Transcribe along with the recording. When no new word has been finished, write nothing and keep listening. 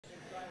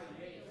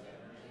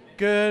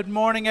Good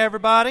morning,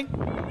 everybody.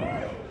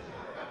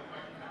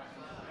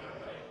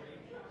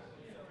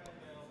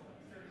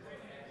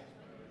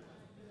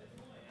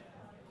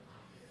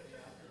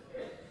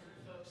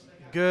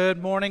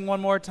 Good morning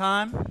one more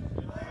time.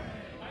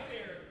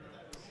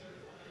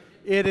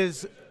 It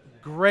is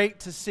great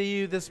to see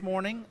you this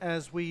morning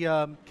as we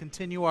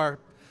continue our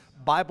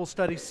Bible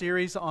study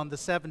series on the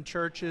 7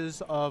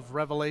 churches of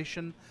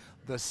Revelation,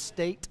 the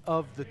state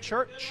of the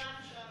church.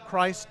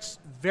 Christ's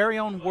very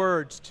own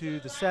words to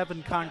the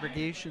 7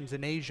 congregations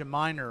in Asia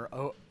Minor,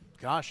 over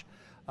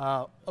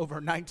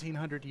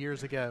 1,900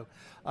 years ago.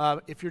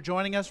 If you're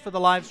joining us for the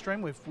live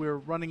stream, we're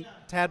running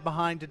a tad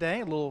behind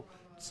today,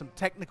 some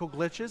technical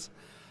glitches.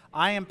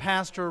 I am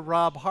Pastor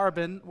Rob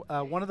Harbin,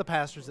 one of the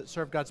pastors that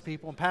serve God's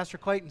people, and Pastor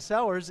Clayton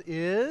Sellers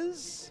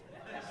is...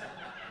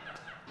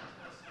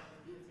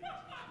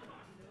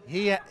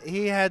 He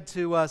had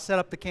to set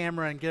up the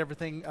camera and get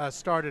everything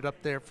started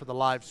up there for the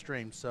live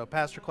stream. So,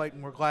 Pastor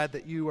Clayton, we're glad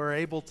that you are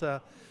able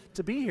to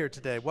be here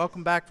today.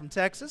 Welcome back from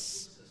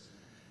Texas.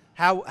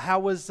 How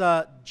was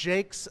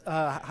Jake's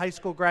high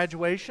school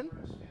graduation?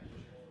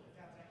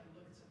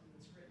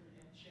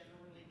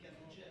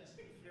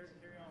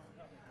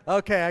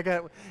 Okay, I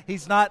got.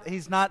 He's not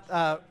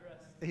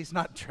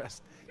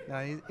dressed.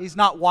 He's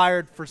not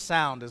wired for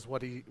sound, is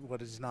what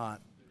he's not.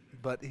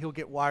 But he'll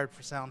get wired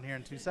for sound here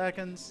in 2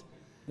 seconds.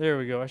 There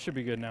we go. I should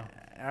be good now.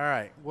 All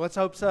right. Well, let's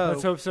hope so.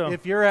 Let's hope so.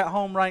 If you're at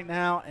home right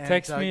now and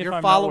text me you're if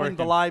I'm following not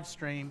the live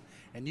stream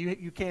and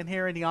you can't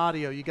hear any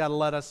audio, you got to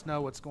let us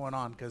know what's going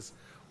on because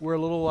we're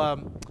a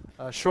little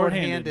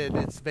short-handed.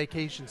 It's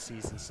vacation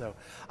season. So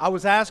I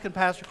was asking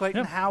Pastor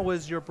Clayton, how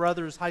was your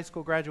brother's high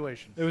school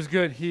graduation? It was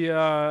good. He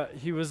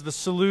was the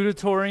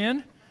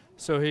salutatorian,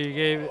 so he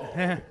gave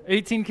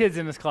 18 kids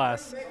in his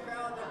class.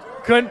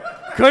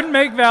 Couldn't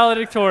make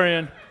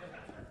valedictorian.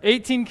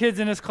 18 kids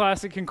in his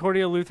class at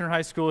Concordia Lutheran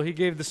High School. He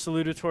gave the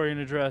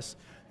salutatorian address.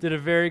 Did a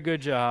very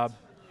good job.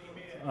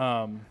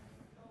 And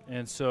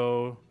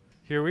so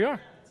here we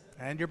are.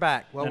 And you're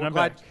back. Well, and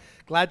we're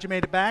glad you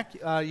made it back.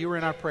 You were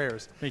in our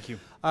prayers. Thank you.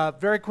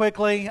 Very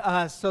quickly,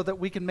 so that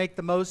we can make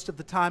the most of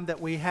the time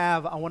that we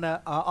have, I want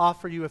to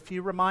offer you a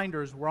few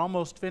reminders. We're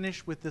almost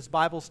finished with this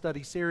Bible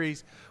study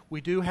series.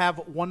 We do have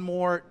one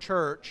more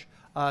church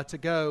to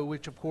go,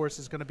 which, of course,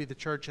 is going to be the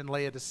church in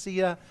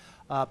Laodicea.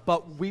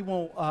 But we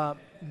will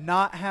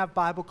not have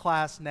Bible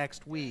class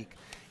next week.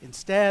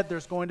 Instead,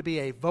 there's going to be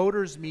a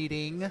voters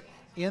meeting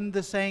in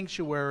the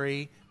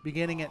sanctuary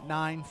beginning at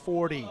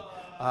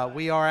 9:40.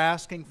 We are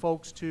asking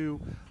folks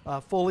to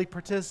fully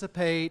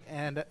participate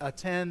and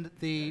attend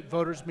the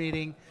voters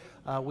meeting.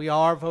 We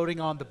are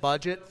voting on the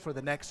budget for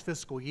the next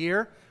fiscal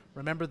year.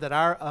 Remember that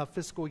our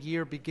fiscal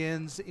year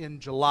begins in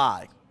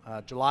July,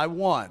 July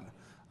 1,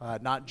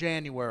 not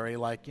January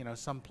like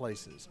some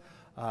places.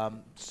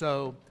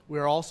 So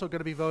we're also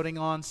going to be voting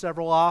on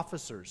several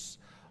officers,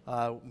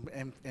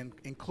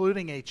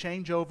 including a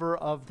changeover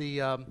of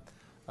the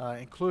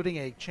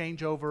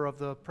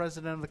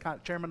president of the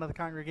chairman of the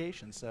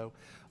congregation. So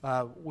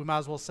we might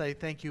as well say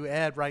thank you,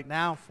 Ed, right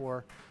now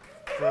for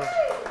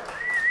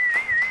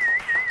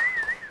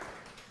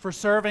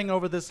serving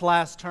over this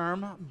last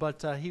term.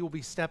 But he will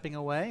be stepping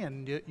away,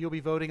 and you'll be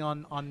voting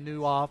on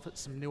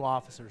some new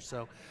officers.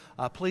 So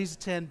please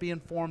attend, be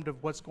informed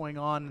of what's going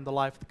on in the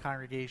life of the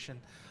congregation.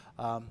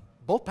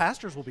 Both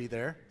pastors will be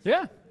there.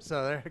 Yeah.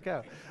 So there you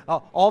go.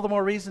 All the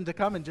more reason to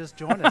come and just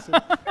join us.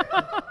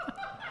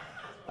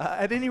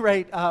 At any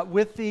rate,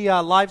 with the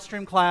live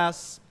stream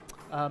class,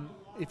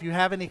 if you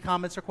have any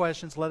comments or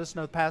questions, let us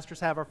know. The pastors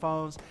have our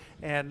phones.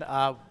 And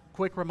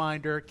quick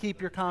reminder,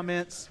 keep your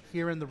comments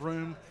here in the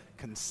room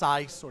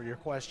concise, or your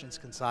questions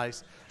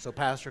concise, so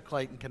Pastor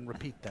Clayton can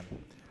repeat them.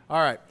 All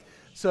right.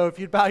 So if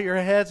you'd bow your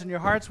heads and your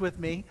hearts with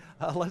me,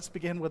 let's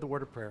begin with a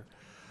word of prayer.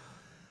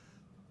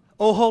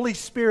 O Holy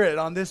Spirit,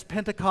 on this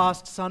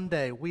Pentecost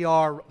Sunday, we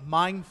are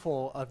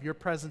mindful of your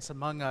presence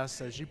among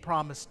us as you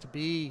promised to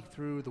be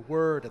through the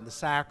Word and the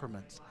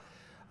sacraments.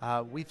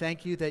 We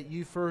thank you that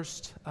you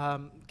first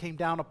came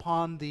down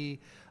upon the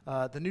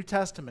New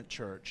Testament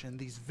church and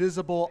these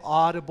visible,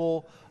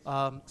 audible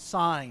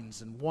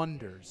signs and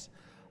wonders.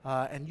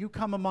 And you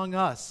come among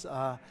us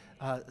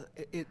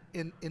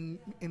in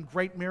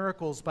great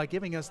miracles by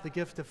giving us the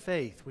gift of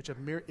faith, which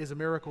is a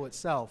miracle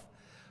itself.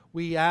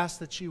 We ask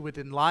that you would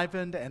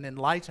enliven and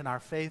enlighten our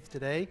faith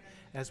today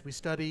as we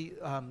study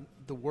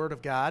the Word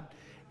of God,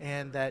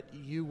 and that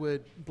you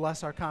would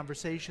bless our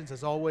conversations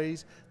as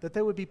always, that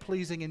they would be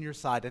pleasing in your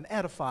sight and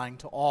edifying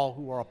to all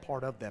who are a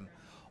part of them.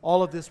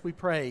 All of this we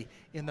pray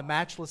in the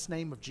matchless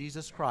name of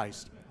Jesus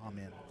Christ.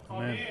 Amen.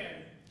 Amen.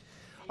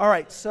 All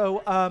right,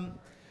 so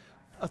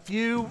a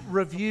few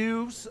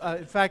reviews.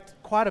 In fact,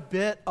 quite a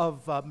bit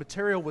of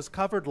material was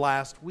covered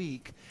last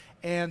week,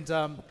 and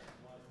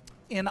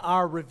in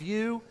our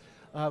review,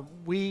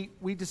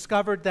 we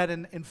discovered that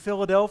in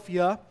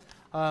Philadelphia,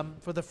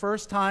 for the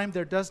first time,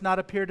 there does not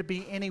appear to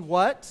be any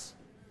what?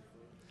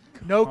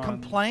 No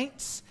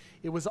complaints.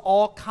 It was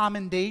all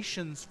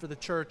commendations for the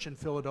church in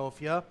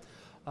Philadelphia.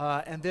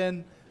 And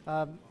then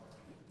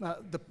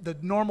the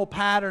normal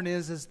pattern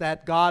is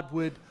that God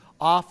would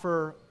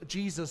offer,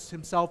 Jesus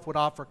himself would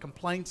offer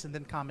complaints and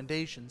then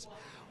commendations.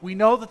 We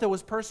know that there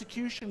was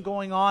persecution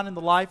going on in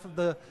the life of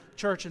the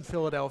church in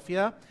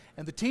Philadelphia,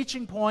 and the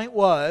teaching point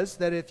was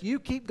that if you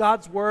keep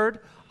God's word,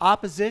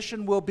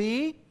 opposition will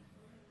be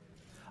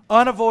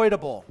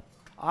unavoidable.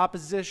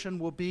 Opposition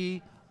will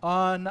be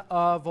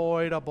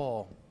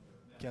unavoidable.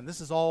 Again, this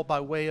is all by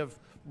way of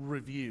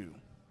review.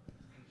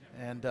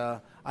 And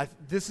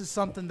this is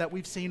something that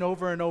we've seen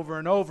over and over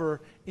and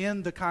over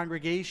in the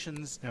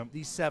congregations,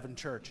 these 7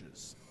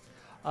 churches.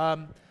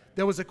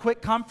 There was a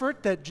quick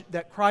comfort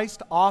that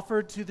Christ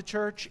offered to the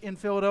church in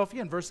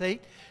Philadelphia. In verse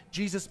 8,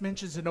 Jesus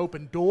mentions an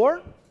open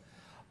door.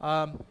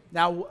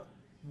 Now,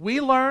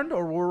 we learned,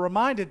 or were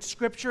reminded,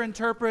 Scripture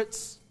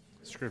interprets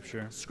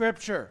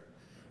Scripture.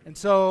 And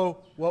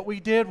so what we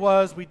did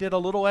was we did a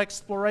little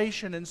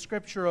exploration in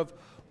Scripture of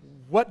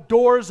what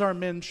doors are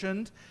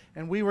mentioned,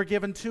 and we were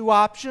given 2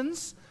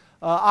 options.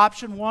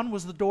 Option 1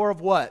 was the door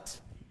of what?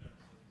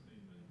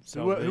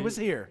 Who was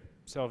here?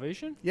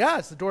 Salvation? Yeah,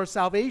 it's the door of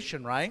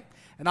salvation, right?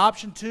 And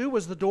option 2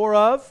 was the door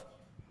of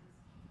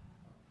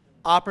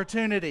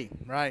opportunity.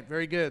 Right,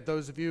 very good.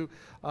 Those of you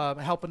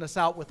helping us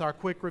out with our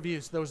quick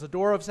reviews. There was the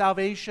door of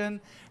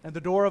salvation and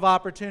the door of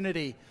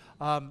opportunity.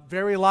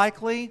 Very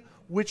likely,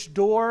 which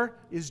door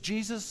is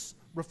Jesus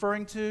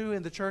referring to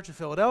in the church of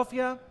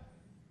Philadelphia?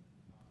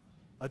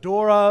 A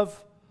door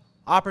of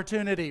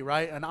opportunity,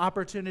 right? An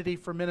opportunity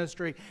for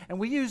ministry. And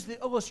we used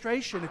the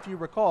illustration, if you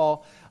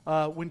recall,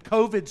 when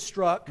COVID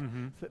struck.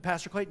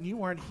 Pastor Clayton, you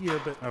weren't here,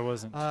 but I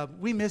wasn't.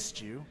 We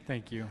missed you.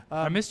 Thank you.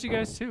 I missed you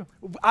guys too.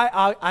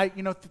 I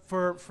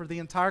for the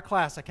entire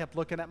class, I kept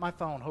looking at my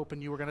phone,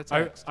 hoping you were going to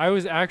text. I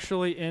was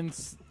actually in.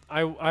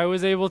 I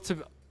was able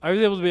to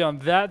be on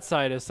that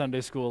side of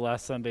Sunday school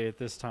last Sunday at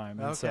this time.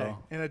 And okay. So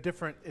in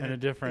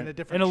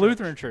a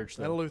Lutheran church.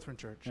 At a Lutheran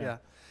church, yeah.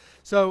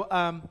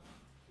 So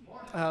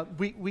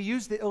we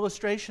used the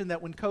illustration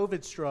that when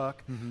COVID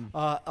struck,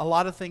 a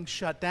lot of things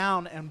shut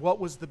down, and what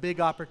was the big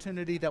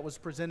opportunity that was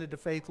presented to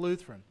Faith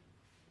Lutheran?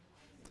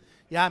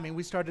 Yeah, I mean,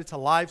 we started to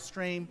live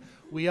stream.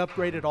 We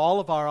upgraded all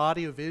of our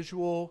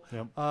audio-visual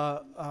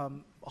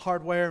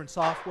hardware and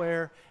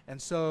software, and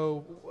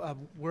so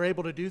we're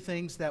able to do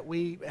things that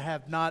we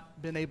have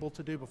not been able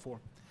to do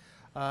before.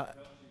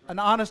 An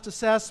honest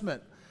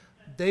assessment.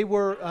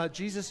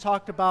 Jesus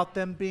talked about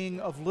them being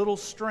of little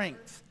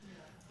strength.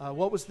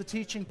 What was the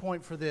teaching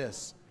point for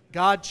this?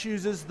 God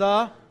chooses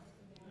the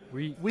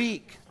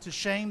weak to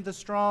shame the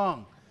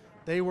strong.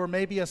 They were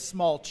maybe a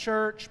small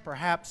church.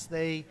 Perhaps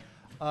they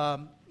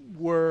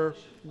were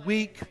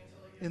weak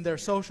in their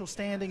social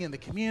standing in the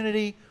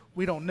community.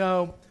 We don't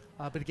know.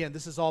 But again,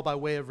 this is all by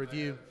way of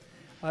review.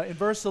 In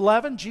verse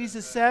 11,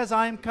 Jesus says,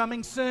 I am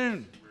coming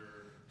soon.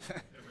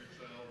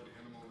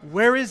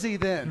 Where is he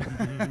then?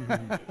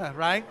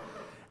 Right?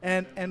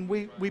 And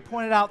we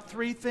pointed out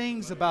 3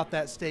 things about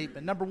that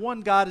statement. Number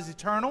 1, God is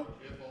eternal.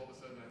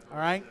 All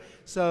right?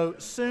 So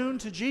soon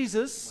to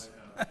Jesus.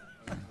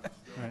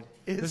 Right.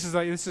 This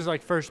is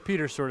like 1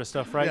 Peter sort of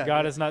stuff, right? Yeah,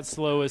 God is not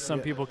slow as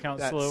some people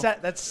count slow.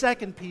 That's 2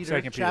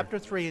 Peter chapter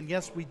 3. And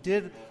yes, we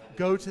did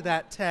go to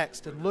that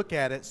text and look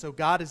at it. So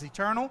God is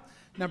eternal.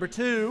 Number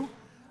 2,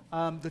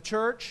 the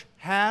church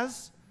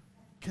has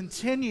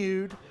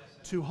continued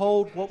to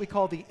hold what we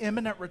call the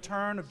imminent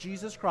return of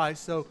Jesus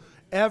Christ. So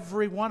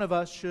every one of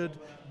us should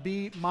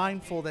be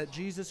mindful that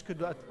Jesus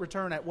could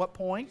return at what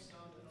point?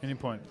 Any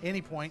point.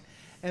 Any point.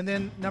 And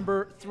then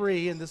number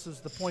 3, and this is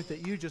the point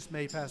that you just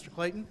made, Pastor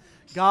Clayton,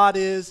 God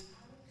is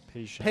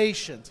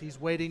patient. He's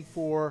waiting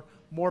for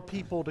more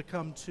people to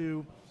come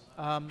to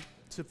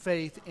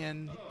faith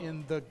in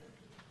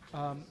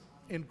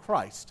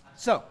Christ.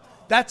 So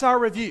that's our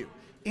review.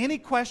 Any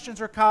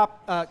questions or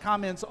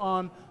comments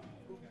on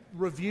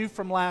review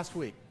from last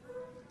week?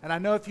 And I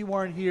know if you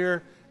weren't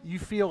here, you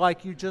feel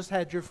like you just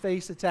had your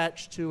face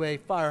attached to a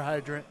fire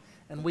hydrant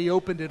and we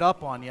opened it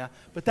up on you,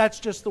 but that's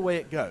just the way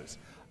it goes.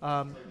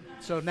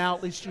 So now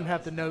at least you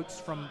have the notes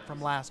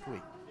from last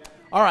week.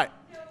 All right,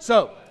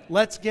 so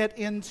let's get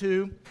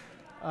into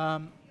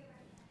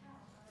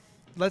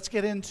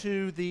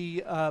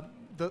the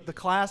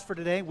class for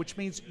today, which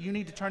means you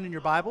need to turn in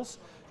your Bibles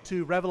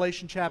to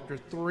Revelation chapter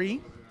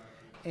 3,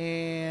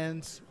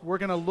 and we're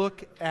going to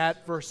look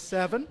at verse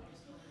 7.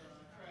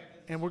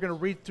 And we're going to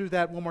read through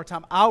that one more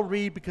time. I'll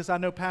read because I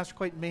know Pastor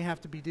Clayton may have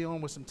to be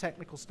dealing with some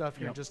technical stuff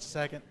here in just a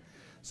second.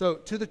 So,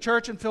 to the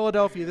church in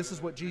Philadelphia, this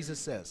is what Jesus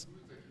says.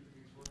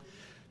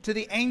 To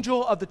the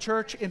angel of the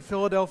church in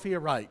Philadelphia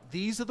write,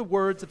 these are the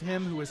words of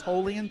him who is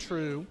holy and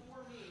true,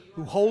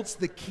 who holds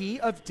the key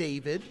of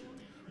David.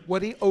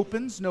 What he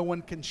opens, no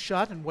one can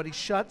shut, and what he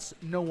shuts,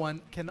 no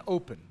one can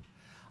open.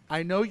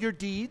 I know your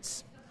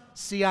deeds.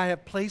 See, I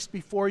have placed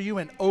before you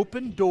an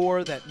open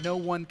door that no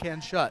one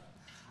can shut.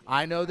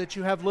 I know that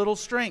you have little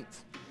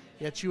strength,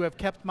 yet you have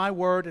kept my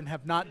word and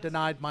have not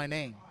denied my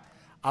name.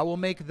 I will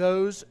make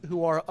those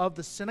who are of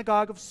the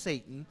synagogue of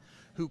Satan,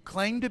 who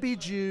claim to be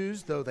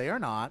Jews, though they are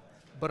not,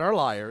 but are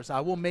liars, I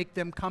will make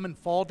them come and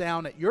fall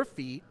down at your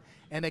feet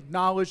and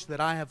acknowledge that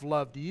I have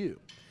loved you.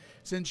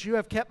 Since you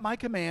have kept my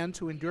command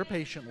to endure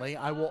patiently,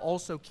 I will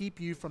also keep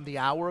you from the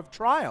hour of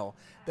trial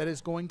that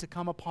is going to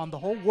come upon the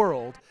whole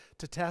world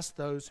to test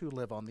those who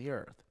live on the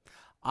earth.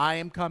 I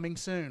am coming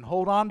soon.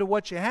 Hold on to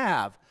what you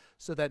have,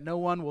 so that no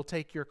one will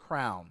take your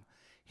crown.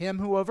 Him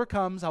who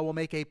overcomes I will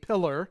make a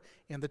pillar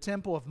in the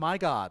temple of my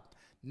God.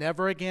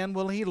 Never again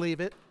will he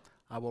leave it.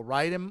 I will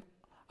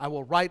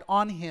write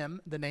on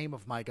him the name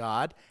of my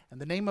God, and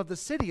the name of the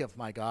city of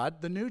my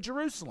God, the New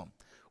Jerusalem,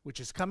 which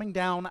is coming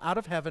down out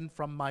of heaven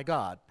from my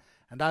God.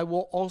 And I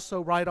will also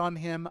write on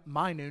him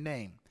my new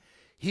name.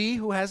 He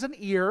who has an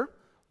ear,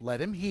 let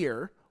him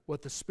hear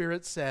what the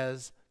Spirit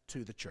says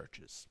to the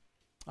churches.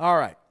 All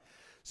right.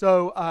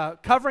 So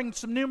covering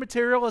some new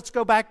material, let's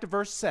go back to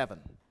verse 7.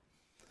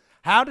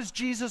 How does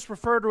Jesus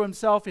refer to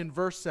himself in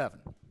verse 7?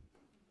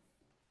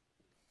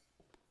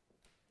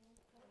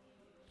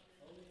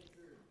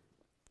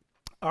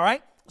 All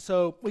right.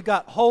 So we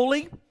got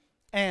holy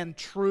and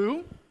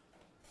true.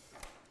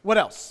 What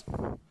else?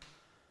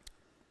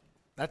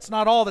 That's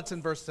not all that's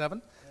in verse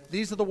 7.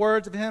 These are the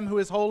words of him who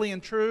is holy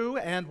and true,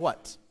 and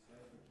what?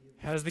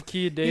 Has the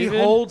key of David. He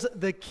holds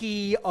the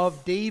key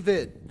of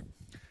David.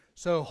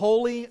 So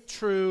holy,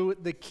 true,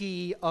 the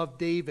key of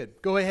David.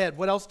 Go ahead.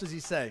 What else does he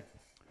say?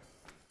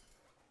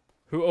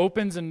 Who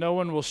opens and no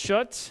one will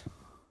shut.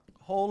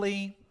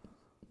 Holy,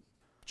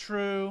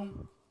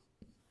 true,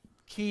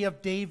 key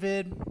of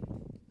David.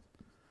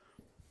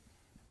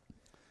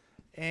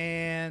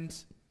 And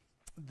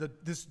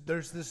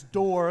there's this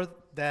door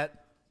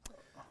that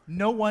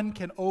no one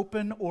can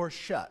open or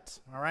shut.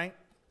 All right.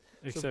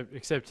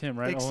 Except him,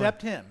 right?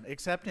 Except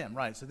him,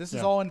 right? So this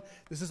is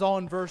all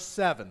in verse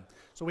 7.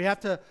 So we have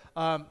to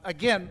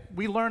again.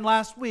 We learned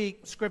last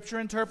week. Scripture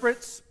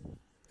interprets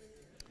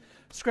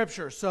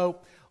Scripture. So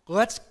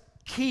let's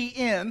key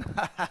in.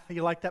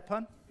 You like that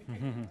pun?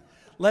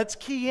 Let's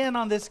key in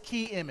on this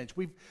key image.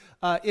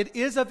 It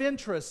is of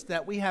interest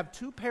that we have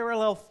two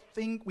parallel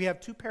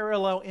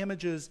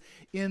images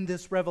in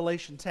this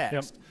Revelation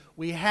text. Yep.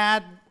 We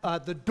had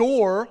the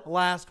door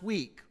last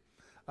week.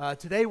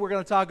 Today we're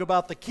going to talk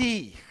about the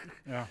key.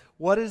 Yeah.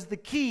 What is the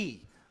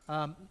key?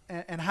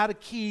 And how do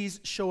keys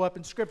show up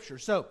in Scripture?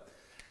 So,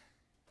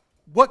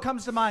 what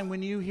comes to mind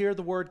when you hear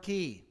the word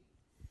key?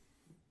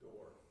 Door.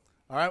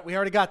 All right, we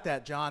already got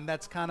that, John.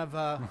 That's kind of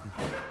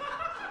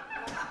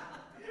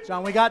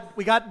John, we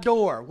got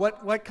door.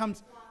 What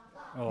comes?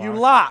 You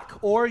lock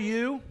or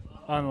you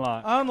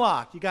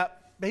unlock. You got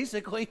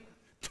basically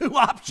two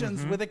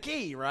options with a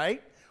key,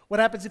 right? What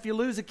happens if you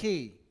lose a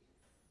key?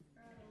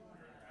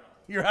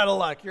 You're out of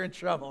luck. You're in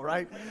trouble,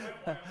 right?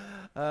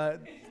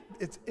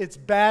 It's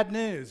bad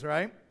news,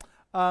 right?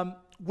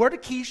 Where do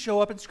keys show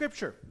up in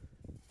Scripture?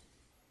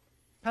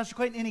 Pastor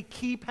Clayton, any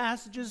key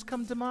passages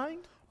come to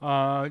mind?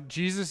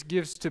 Jesus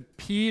gives to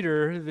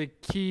Peter the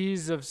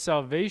keys of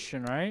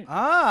salvation,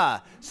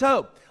 right?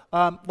 So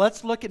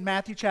let's look at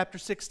Matthew chapter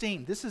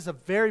 16. This is a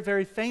very,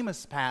 very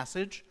famous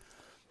passage,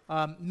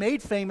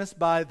 made famous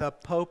by the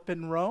Pope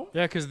in Rome.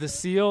 Yeah, because the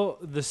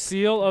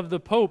seal of the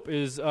Pope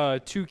is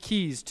two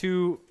keys,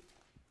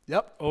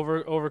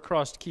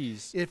 overcrossed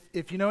keys.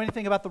 If you know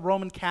anything about the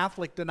Roman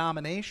Catholic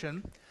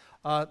denomination,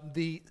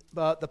 the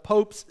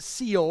Pope's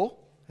seal,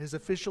 his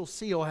official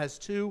seal, has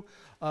two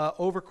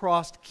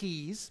overcrossed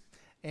keys,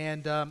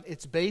 and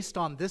it's based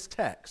on this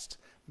text,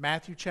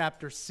 Matthew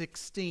chapter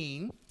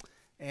 16,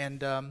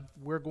 and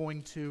we're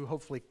going to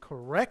hopefully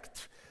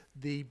correct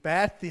the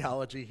bad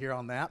theology here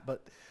on that.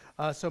 But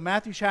so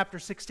Matthew chapter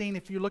 16,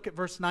 if you look at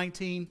verse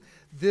 19,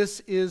 this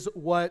is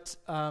what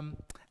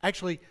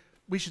actually.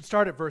 We should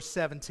start at verse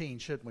 17,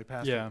 shouldn't we,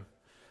 Pastor?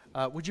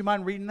 Yeah. Would you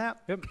mind reading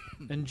that? Yep.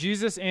 And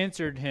Jesus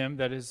answered him,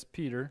 that is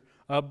Peter,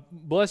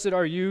 Blessed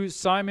are you,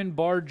 Simon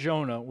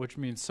Bar-Jonah, which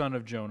means son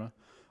of Jonah,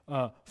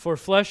 for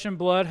flesh and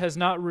blood has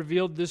not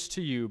revealed this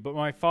to you, but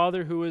my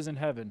Father who is in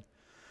heaven.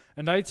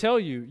 And I tell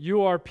you,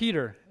 you are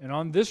Peter, and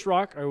on this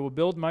rock I will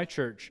build my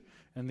church,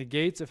 and the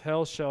gates of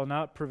hell shall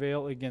not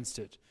prevail against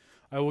it.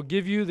 I will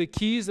give you the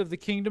keys of the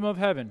kingdom of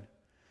heaven.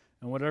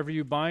 And whatever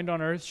you bind on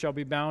earth shall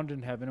be bound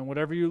in heaven, and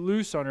whatever you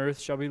loose on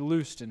earth shall be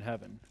loosed in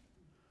heaven.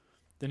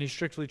 Then he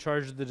strictly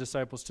charged the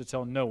disciples to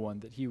tell no one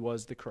that he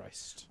was the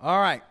Christ.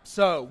 All right,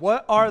 so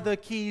what are the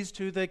keys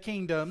to the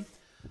kingdom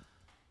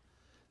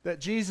that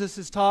Jesus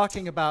is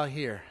talking about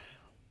here?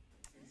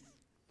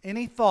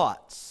 Any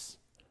thoughts?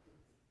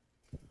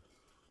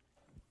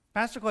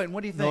 Pastor Clayton,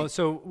 what do you think? No,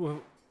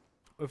 so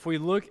if we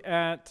look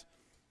at...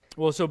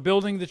 so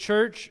building the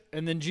church,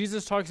 and then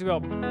Jesus talks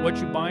about what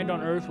you bind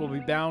on earth will be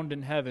bound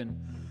in heaven,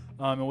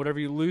 and whatever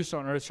you loose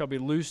on earth shall be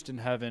loosed in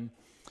heaven.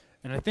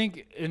 And I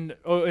think, and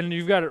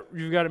you've got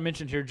it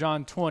mentioned here,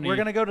 John 20. We're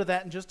going to go to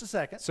that in just a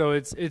second. So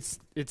it's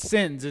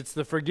sins. It's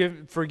the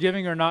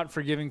forgiving or not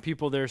forgiving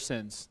people their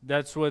sins.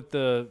 That's what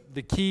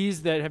the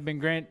keys that have been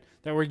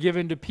that were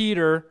given to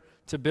Peter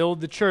to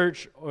build the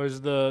church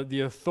was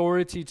the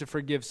authority to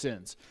forgive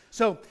sins.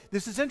 So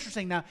this is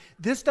interesting. Now,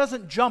 this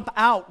doesn't jump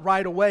out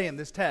right away in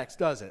this text,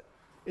 does it?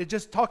 It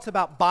just talks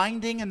about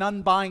binding and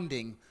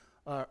unbinding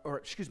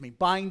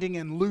binding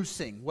and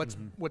loosing.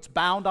 What's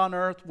bound on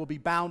earth will be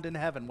bound in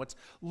heaven. What's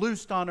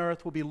loosed on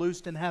earth will be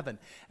loosed in heaven.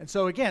 And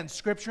so again,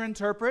 Scripture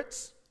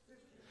interprets.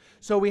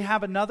 So we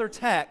have another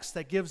text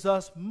that gives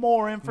us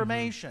more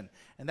information,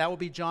 and that will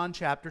be John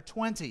chapter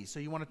 20.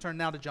 So you want to turn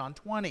now to John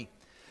 20.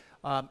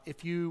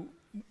 If you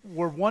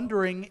were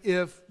wondering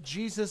if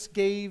Jesus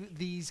gave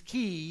these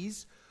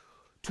keys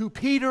to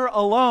Peter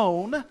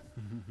alone,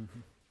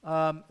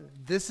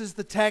 this is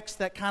the text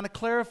that kind of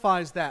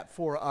clarifies that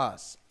for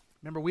us.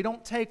 Remember, we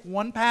don't take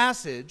one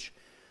passage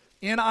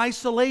in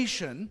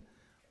isolation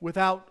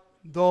without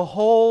the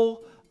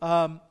whole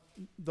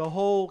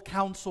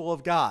counsel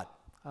of God.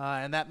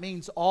 And that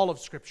means all of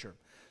Scripture.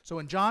 So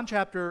in John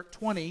chapter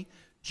 20,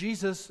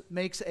 Jesus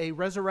makes a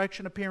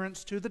resurrection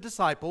appearance to the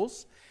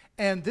disciples,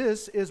 and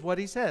this is what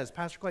he says.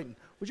 Pastor Clayton,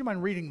 would you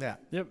mind reading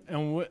that? Yep,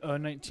 and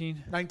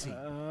 19. 19.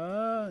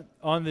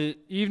 On the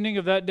evening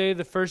of that day,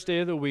 the first day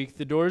of the week,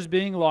 the doors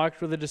being locked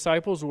where the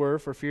disciples were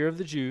for fear of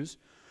the Jews,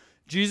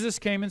 Jesus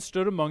came and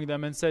stood among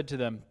them and said to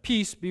them,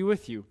 "Peace be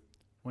with you."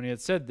 When he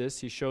had said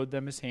this, he showed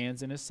them his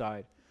hands and his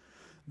side.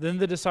 Then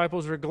the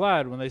disciples were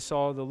glad when they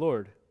saw the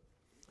Lord.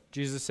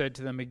 Jesus said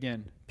to them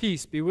again,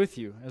 "Peace be with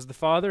you. As the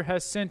Father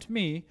has sent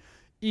me,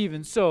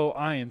 even so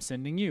I am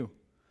sending you."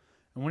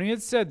 And when he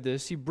had said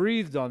this, he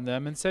breathed on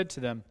them and said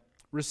to them,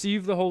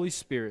 "Receive the Holy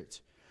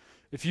Spirit.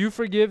 If you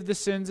forgive the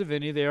sins of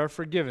any, they are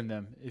forgiven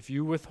them. If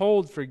you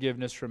withhold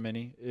forgiveness from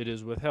any, it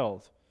is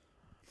withheld."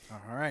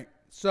 All right.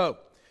 So,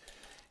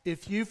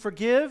 if you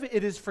forgive,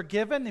 it is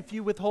forgiven. If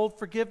you withhold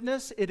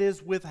forgiveness, it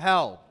is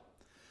withheld.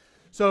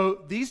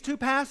 So these two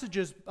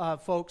passages,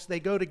 folks, they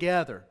go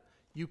together.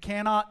 You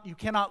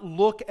cannot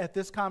look at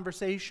this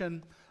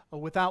conversation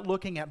without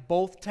looking at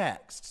both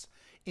texts.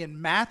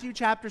 In Matthew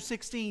chapter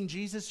 16,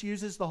 Jesus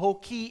uses the whole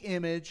key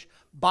image,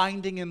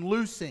 binding and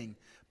loosing.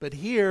 But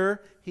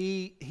here,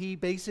 he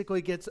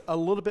basically gets a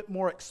little bit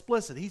more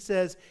explicit. He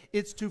says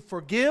it's to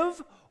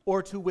forgive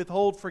or to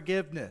withhold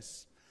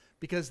forgiveness,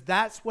 because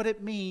that's what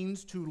it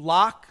means to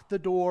lock the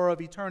door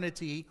of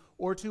eternity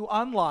or to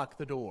unlock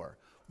the door.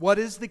 What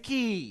is the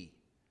key?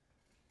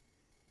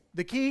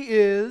 The key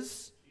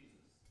is,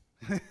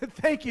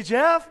 thank you,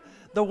 Jeff,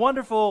 the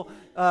wonderful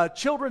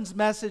children's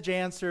message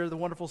answer, the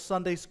wonderful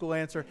Sunday school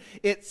answer.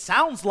 It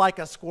sounds like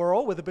a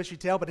squirrel with a bushy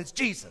tail, but it's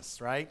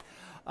Jesus, right?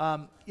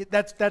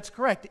 That's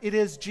correct. It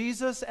is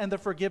Jesus and the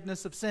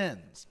forgiveness of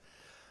sins.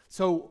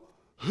 So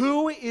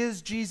who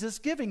is Jesus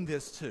giving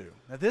this to?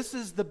 Now, this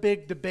is the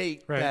big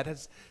debate that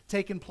has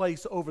taken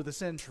place over the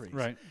centuries.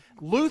 Right.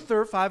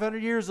 Luther,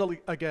 500 years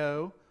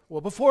ago,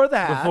 before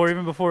that,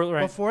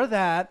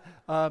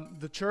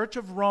 the Church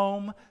of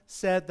Rome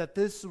said that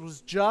this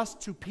was just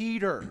to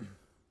Peter,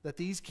 that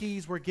these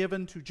keys were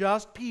given to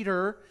just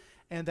Peter,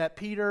 and that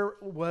Peter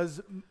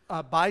was,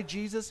 by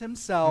Jesus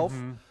himself,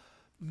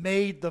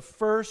 made the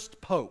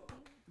first pope.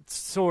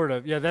 Sort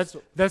of, yeah. That's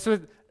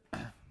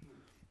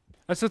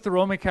what the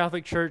Roman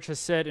Catholic Church has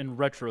said in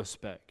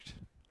retrospect,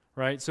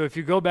 right? So if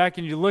you go back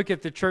and you look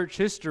at the church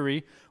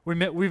history,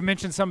 we've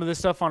mentioned some of this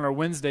stuff on our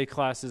Wednesday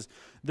classes.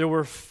 There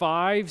were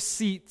 5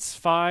 seats,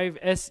 5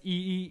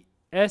 SEESCs.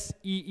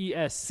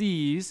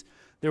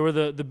 There were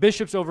the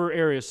bishops over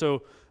areas.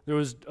 So there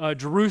was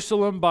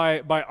Jerusalem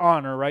by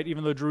honor, right?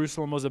 Even though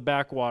Jerusalem was a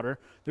backwater.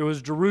 There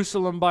was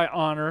Jerusalem by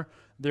honor.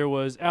 There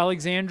was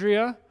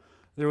Alexandria.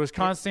 There was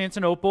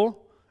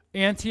Constantinople,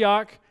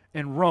 Antioch,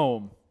 and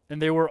Rome. And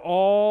they were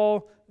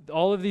all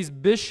of these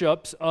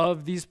bishops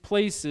of these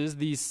places,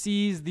 these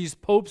sees, these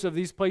popes of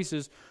these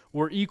places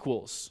were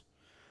equals.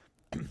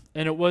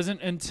 And it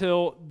wasn't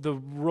until the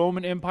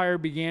Roman Empire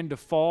began to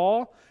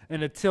fall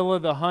and Attila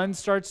the Hun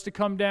starts to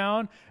come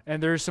down,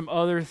 and there's some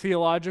other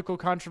theological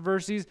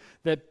controversies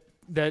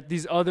that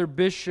these other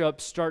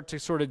bishops start to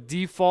sort of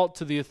default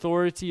to the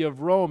authority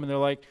of Rome. And they're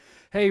like,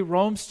 hey,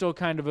 Rome's still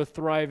kind of a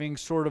thriving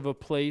sort of a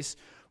place.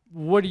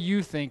 What do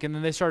you think? And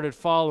then they started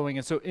following.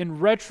 And so in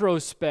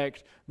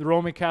retrospect, the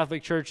Roman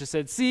Catholic Church has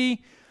said,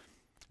 see,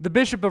 the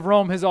Bishop of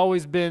Rome has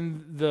always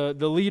been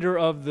the leader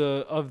of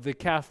the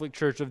Catholic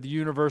Church, of the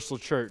Universal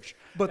Church.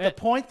 But the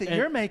point that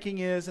you're making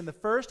is, in the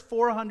first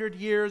 400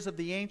 years of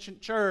the ancient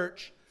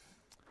church,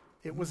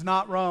 it was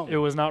not Rome. It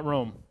was not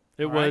Rome.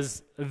 It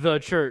was the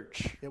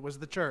church. It was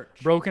the church.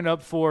 Broken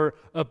up for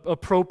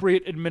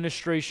appropriate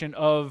administration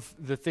of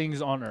the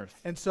things on earth.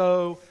 And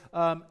so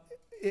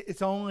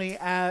it's only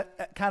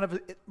kind of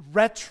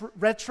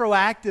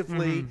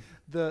retroactively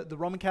the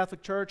Roman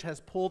Catholic Church has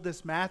pulled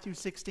this Matthew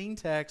 16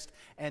 text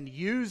and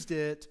used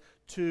it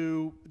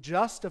to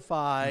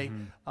justify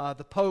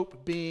the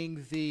Pope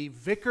being the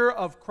vicar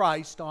of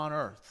Christ on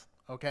earth.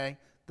 Okay?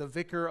 The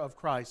vicar of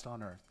Christ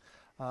on earth.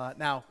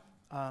 Now,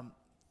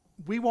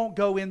 we won't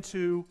go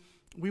into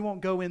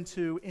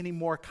any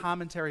more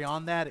commentary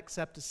on that,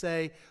 except to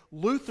say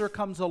Luther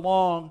comes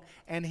along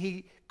and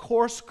he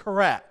course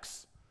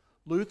corrects.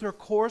 Luther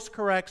course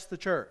corrects the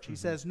church. He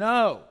says,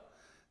 no,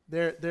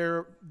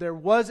 there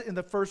was in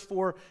the first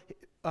four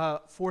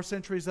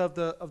centuries of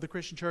the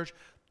Christian church,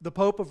 the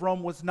Pope of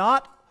Rome was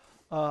not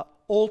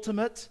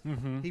ultimate.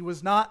 He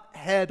was not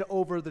head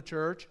over the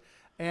church.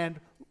 And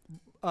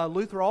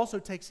Luther also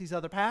takes these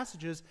other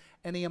passages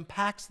and he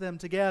unpacks them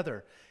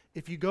together.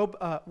 If you go,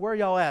 where are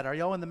y'all at? Are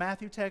y'all in the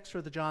Matthew text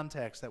or the John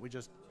text that we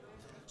just...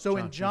 So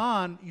in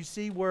John, you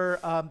see where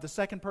the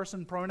second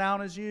person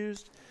pronoun is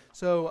used.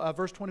 So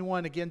verse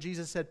 21, again,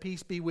 Jesus said,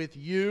 peace be with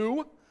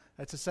you.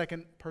 That's a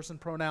second person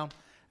pronoun.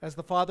 As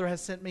the Father has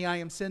sent me, I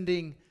am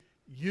sending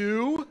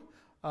you.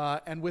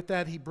 And with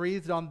that, he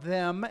breathed on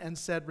them and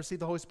said, receive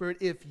the Holy Spirit.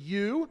 If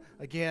you,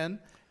 again,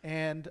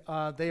 and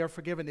they are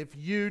forgiven. If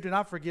you do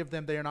not forgive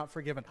them, they are not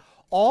forgiven.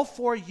 All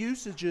four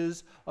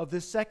usages of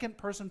this second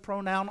person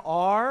pronoun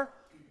are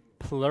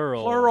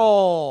plural.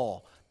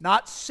 Plural,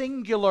 not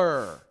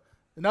singular.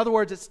 In other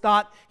words,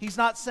 he's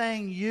not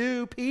saying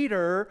you,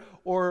 Peter,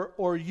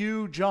 or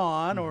you,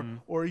 John,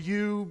 or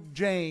you,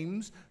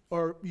 James,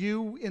 or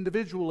you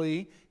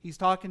individually. He's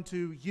talking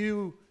to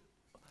you,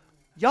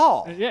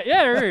 y'all. Yeah,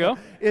 there you go.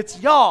 It's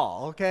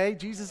y'all, okay?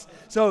 Jesus.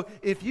 So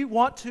if you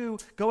want to,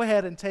 go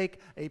ahead and take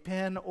a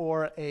pen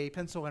or a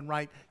pencil and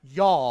write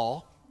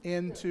y'all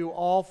into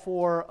all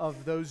four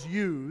of those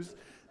yous.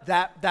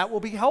 That will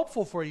be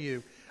helpful for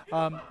you.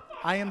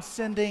 I am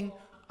sending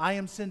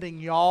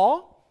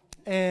y'all.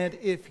 And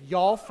if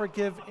y'all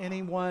forgive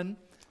anyone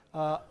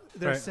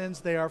their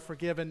sins, they are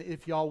forgiven.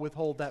 If y'all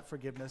withhold that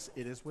forgiveness,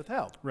 it is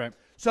withheld. Right.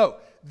 So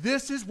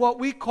this is what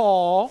we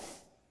call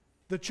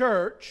the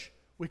church.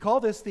 We call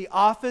this the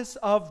office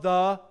of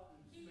the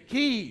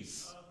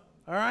keys.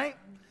 All right?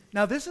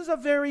 Now this is a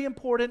very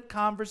important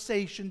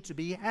conversation to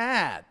be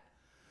had.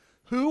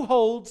 Who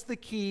holds the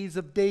keys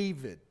of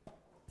David?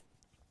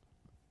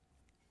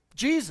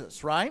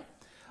 Jesus, right?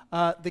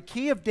 The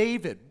key of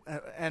David,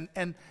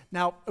 and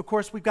now, of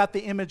course, we've got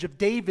the image of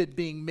David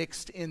being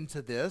mixed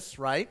into this,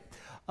 right?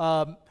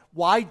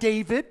 Why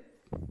David?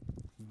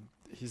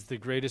 He's the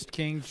greatest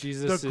king.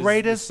 Jesus is the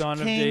greatest the son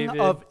king of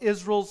David. of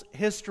Israel's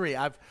history.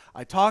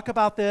 I talk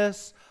about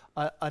this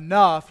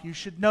enough. You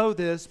should know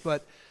this,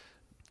 but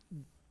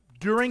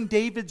during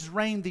David's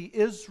reign,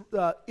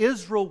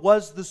 Israel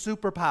was the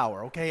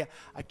superpower. Okay,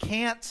 I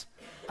can't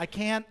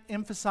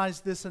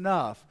emphasize this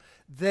enough.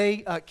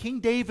 King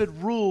David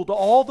ruled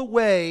all the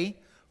way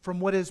from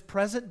what is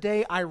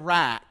present-day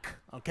Iraq,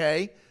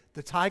 okay,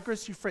 the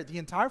Tigris-Euphrates, the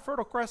entire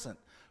Fertile Crescent,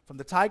 from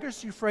the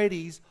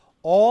Tigris-Euphrates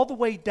all the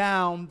way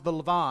down the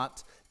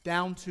Levant,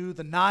 down to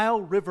the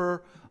Nile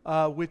River,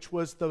 which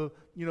was the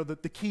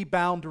key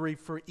boundary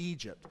for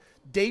Egypt.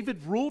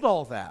 David ruled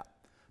all that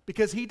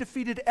because he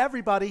defeated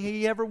everybody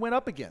he ever went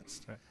up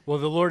against. Right. Well,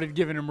 the Lord had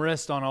given him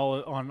rest on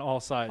all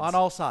sides. On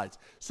all sides.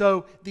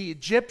 So the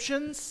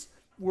Egyptians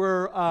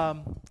were,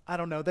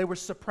 they were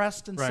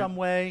suppressed in some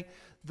way.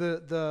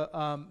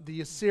 The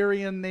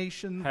Assyrian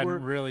nation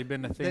hadn't really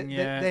been a thing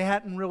yet. They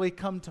hadn't really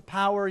come to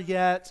power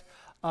yet.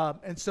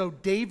 And so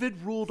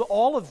David ruled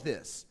all of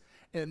this.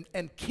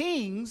 And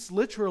kings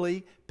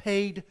literally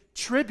paid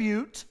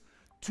tribute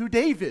to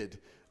David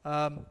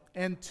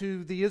and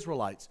to the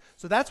Israelites.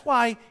 So that's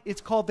why it's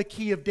called the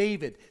Key of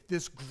David,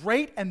 this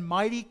great and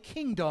mighty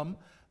kingdom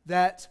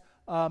that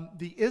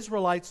the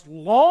Israelites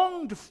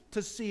longed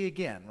to see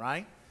again,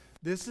 right?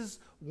 This is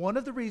one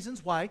of the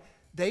reasons why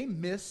they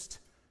missed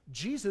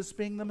Jesus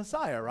being the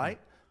Messiah, right?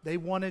 They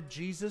wanted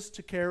Jesus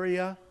to carry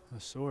a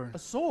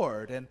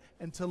sword and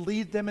to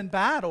lead them in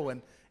battle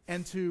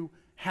and to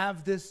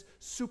have this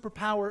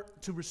superpower,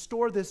 to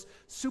restore this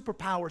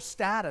superpower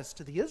status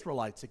to the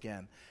Israelites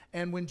again.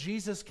 And when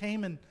Jesus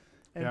came and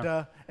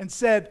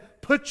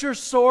said, put your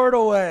sword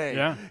away.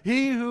 Yeah.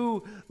 He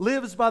who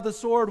lives by the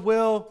sword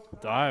will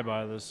die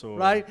by the sword.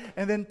 Right?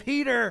 And then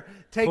Peter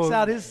takes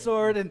out his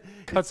sword and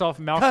cuts off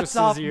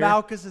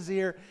Malchus's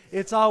ear.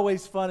 It's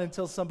always fun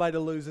until somebody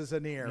loses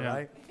an ear,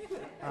 right?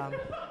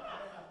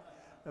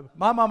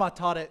 My mama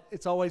taught it.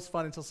 It's always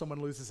fun until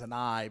someone loses an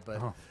eye, but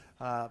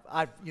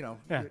you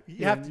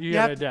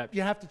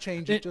have to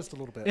change it just a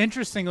little bit.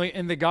 Interestingly,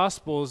 in the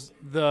Gospels,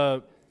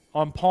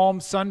 on Palm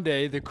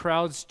Sunday, the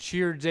crowds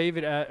cheered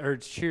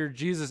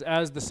Jesus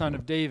as the Son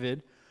of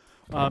David.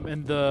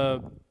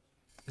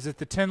 Is it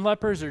the 10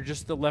 lepers or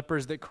just the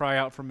lepers that cry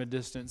out from a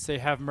distance, say,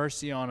 "Have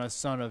mercy on us,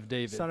 Son of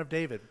David"? Son of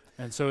David.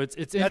 And so it's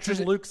That's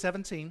interesting. in Luke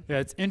 17. Yeah,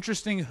 it's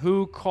interesting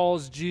who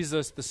calls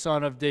Jesus the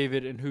Son of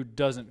David and who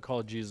doesn't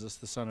call Jesus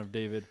the Son of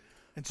David.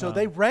 And so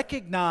they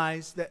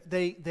recognized that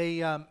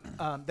they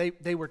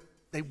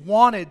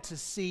wanted to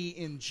see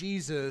in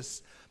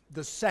Jesus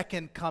the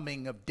second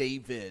coming of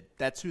David.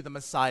 That's who the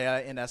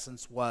Messiah, in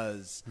essence,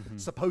 was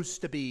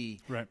supposed to be.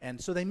 Right. And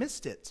so they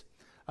missed it.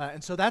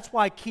 And so that's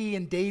why Key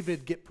and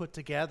David get put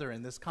together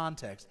in this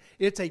context.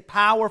 It's a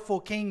powerful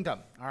kingdom,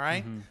 all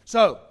right?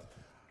 So,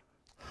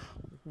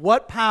 I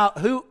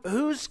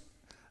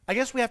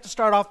guess we have to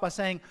start off by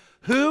saying,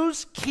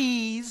 whose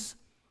keys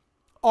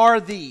are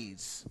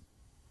these?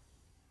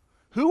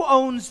 Who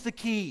owns the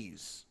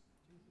keys?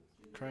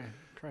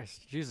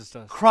 Christ. Jesus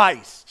does.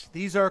 Christ.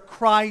 These are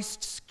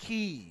Christ's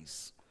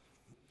keys.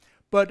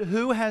 But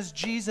who has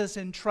Jesus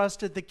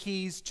entrusted the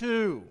keys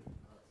to?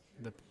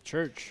 The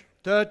church.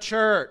 The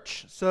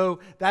church. So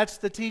that's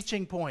the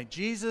teaching point.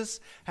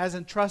 Jesus has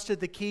entrusted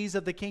the keys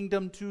of the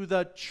kingdom to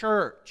the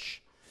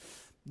church,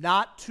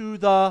 not to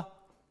the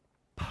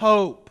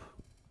Pope.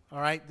 All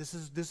right, this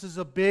is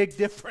a big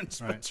difference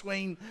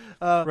between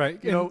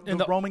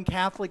the Roman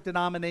Catholic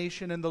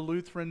denomination and the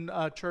Lutheran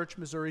Church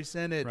Missouri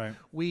Synod. Right.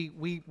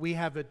 We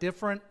have a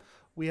different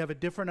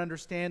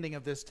understanding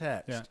of this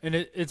text. Yeah, and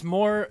it's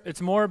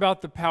more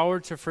about the power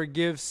to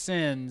forgive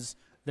sins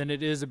than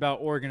it is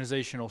about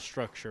organizational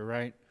structure,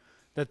 right?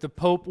 That the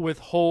Pope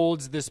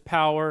withholds this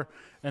power,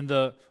 and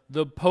the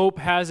Pope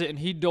has it, and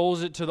he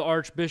doles it to the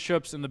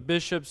archbishops, and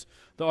the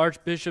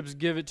archbishops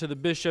give it to the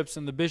bishops,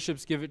 and the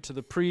bishops give it to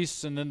the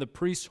priests, and then the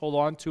priests hold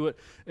on to it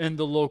in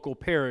the local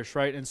parish,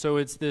 right? And so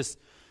it's this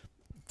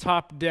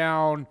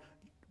top-down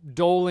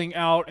doling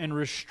out and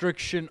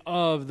restriction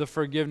of the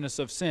forgiveness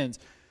of sins.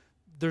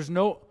 There's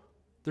no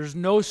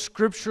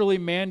scripturally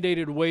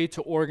mandated way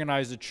to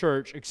organize a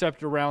church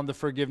except around the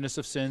forgiveness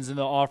of sins and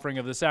the offering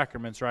of the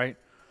sacraments, right?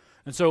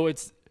 And so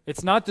it's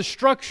not the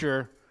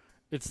structure,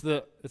 it's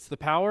the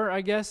power,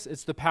 I guess.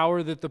 It's the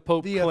power that the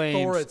Pope claims.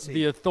 Authority.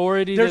 The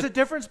authority. There's a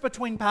difference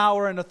between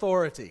power and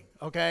authority,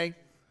 okay?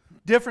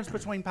 Difference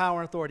between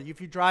power and authority.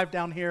 If you drive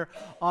down here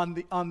on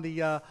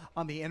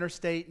the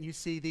interstate and you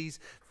see these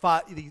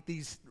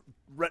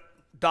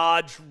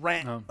Dodge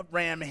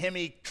Ram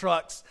Hemi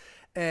trucks,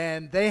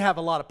 and they have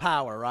a lot of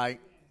power, right?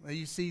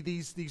 You see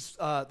these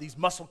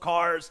muscle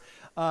cars,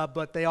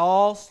 but they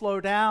all slow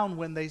down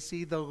when they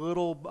see the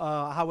little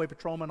highway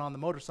patrolman on the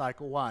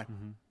motorcycle. Why?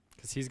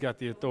 Because he's got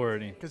the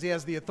authority. Because he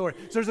has the authority.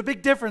 So there's a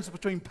big difference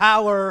between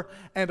power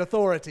and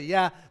authority.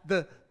 Yeah,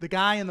 the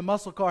guy in the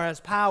muscle car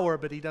has power,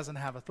 but he doesn't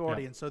have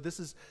authority. Yeah. And so this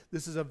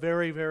is a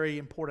very, very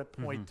important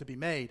point to be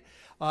made.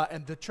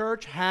 And the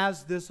church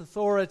has this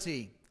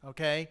authority,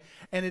 okay?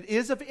 And it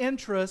is of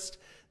interest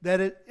that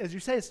it, as you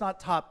say, it's not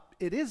top.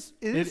 It is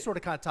sort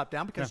of kind of top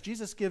down because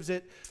Jesus gives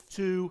it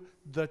to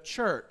the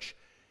church.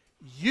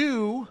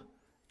 You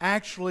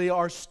actually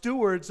are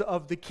stewards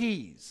of the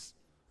keys.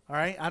 All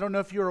right? I don't know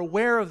if you're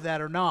aware of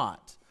that or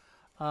not.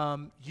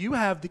 You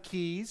have the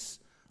keys.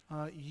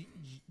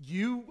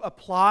 You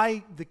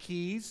apply the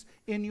keys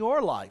in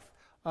your life.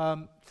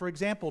 For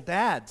example,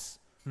 dads,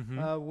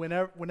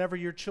 whenever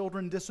your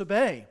children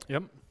disobey,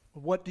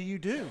 what do you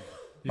do?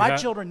 My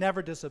children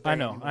never disobey. I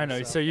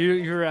know. So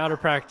you're out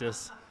of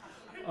practice.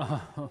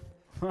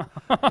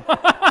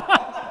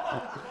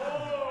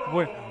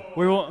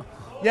 we won't.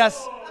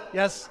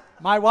 Yes.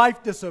 My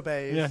wife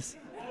disobeys. Yes.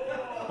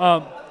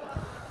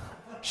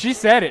 She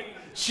said it.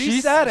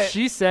 She said it.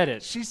 She said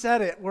it. She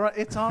said it.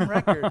 It's on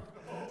record.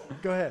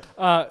 Go ahead.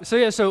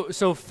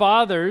 So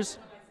fathers.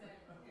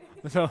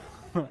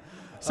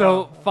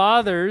 So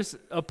fathers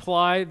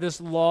apply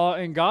this law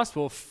and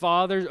gospel.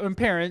 Fathers and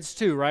parents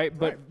too, right?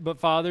 But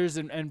fathers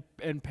and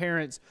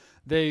parents,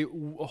 they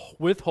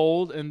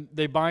withhold and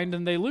they bind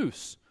and they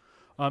loose.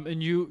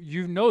 And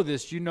you know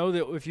this. You know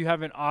that if you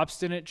have an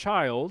obstinate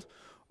child,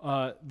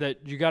 that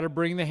you got to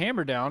bring the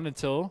hammer down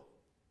until,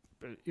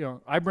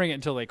 I bring it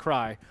until they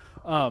cry.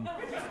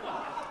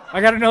 I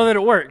got to know that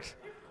it works.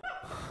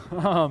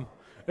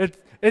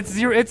 It's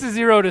a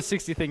 0 to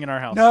 60 thing in our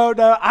house. No,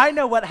 I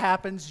know what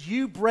happens.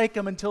 You break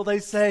them until they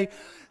say,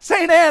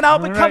 "Saint Anne, I'll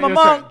become a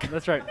monk." Right,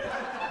 that's right.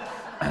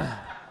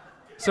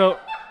 So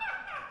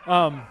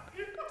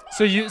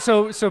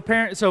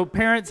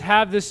parents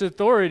have this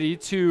authority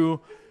to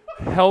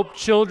help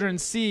children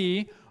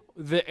see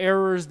the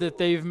errors that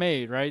they've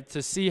made, right?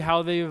 To see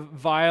how they've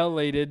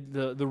violated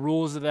the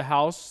rules of the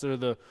house or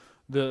the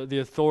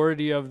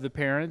authority of the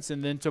parents,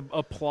 and then to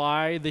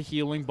apply the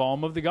healing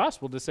balm of the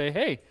gospel to say,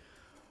 hey,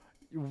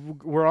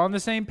 we're on the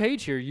same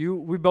page here.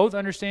 We both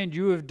understand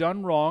you have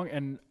done wrong,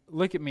 and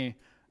look at me.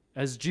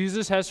 As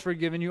Jesus has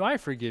forgiven you, I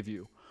forgive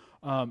you.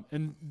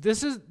 And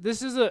this is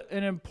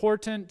an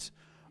important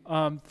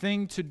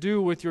thing to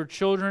do with your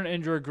children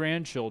and your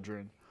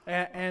grandchildren.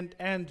 And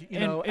in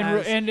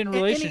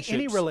relationships.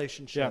 Any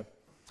relationship.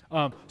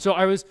 Yeah. So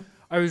I've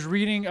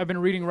been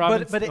reading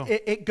Robin. But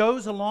it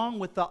goes along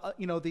with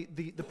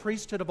the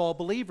priesthood of all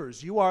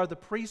believers. You are the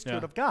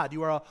priesthood of God.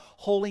 You are a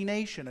holy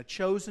nation, a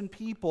chosen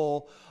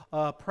people,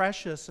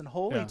 precious and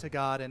holy to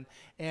God.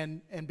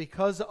 And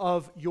because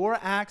of your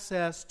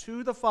access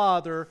to the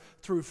Father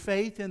through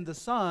faith in the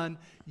Son,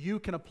 you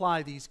can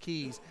apply these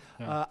keys.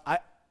 Yeah.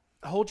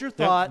 Hold your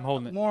thought. I'm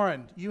holding it.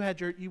 Warren, you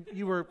had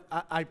you were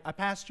I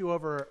passed you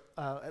over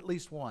at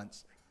least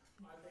once.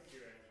 I think you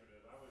answered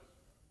it.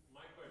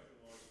 My question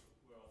was,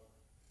 well,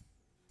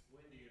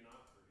 when do you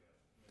not forgive?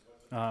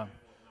 What's the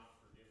example of not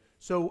forgiving?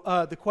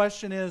 So the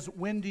question is,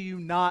 when do you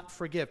not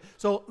forgive?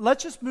 So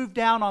let's just move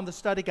down on the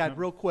study guide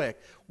real quick.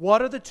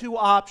 What are the two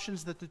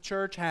options that the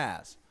church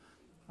has?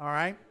 All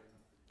right?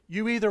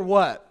 You either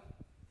what?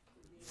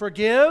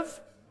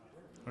 Forgive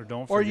or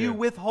don't forgive. Or you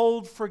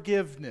withhold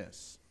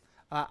forgiveness.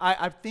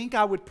 I think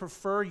I would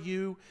prefer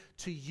you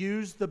to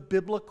use the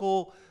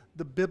biblical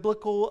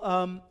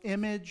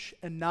image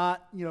and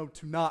not, to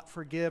not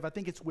forgive. I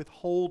think it's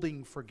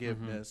withholding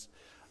forgiveness.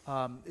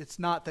 It's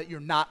not that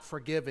you're not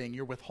forgiving;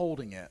 you're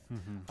withholding it.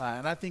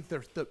 And I think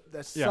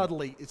it's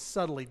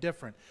subtly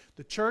different.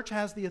 The church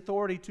has the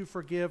authority to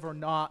forgive or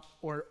not,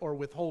 or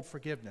withhold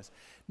forgiveness.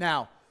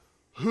 Now,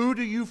 who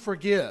do you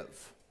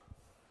forgive?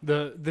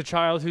 The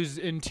child who's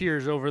in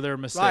tears over their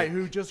mistake. Right,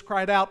 who just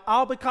cried out,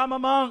 "I'll become a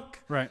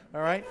monk." Right.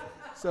 All right?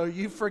 So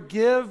you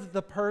forgive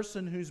the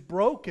person who's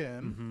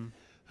broken.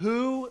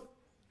 Who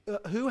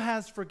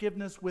has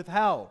forgiveness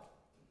withheld?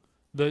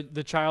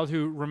 The child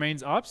who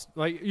remains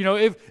like, you know,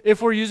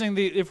 if we're using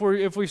if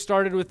we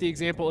started with the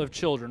example of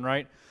children,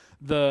 right?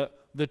 The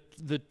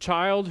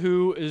child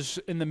who is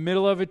in the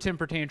middle of a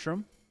temper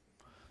tantrum,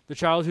 the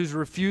child who's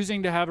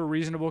refusing to have a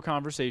reasonable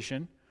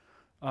conversation.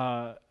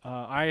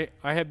 I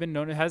have been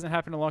known, it hasn't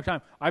happened in a long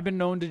time, I've been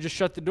known to just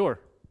shut the door.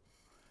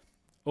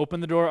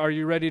 Open the door, "Are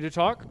you ready to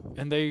talk?"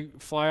 And they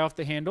fly off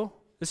the handle.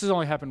 This has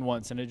only happened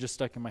once, and it just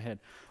stuck in my head.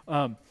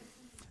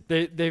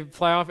 They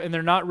fly off, and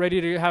they're not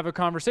ready to have a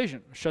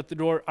conversation. Shut the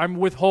door. I'm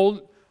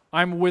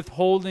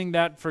withholding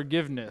that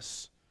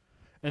forgiveness.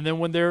 And then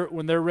when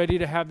they're ready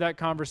to have that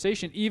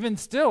conversation, even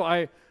still,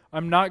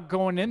 I'm not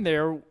going in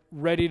there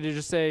ready to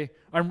just say,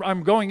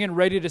 I'm going in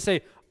ready to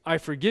say, "I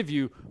forgive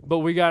you," but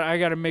I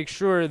got to make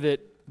sure that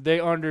they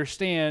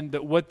understand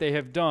that what they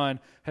have done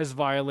has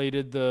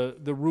violated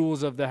the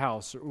rules of the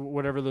house, or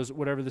whatever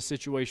the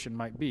situation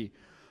might be.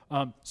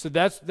 So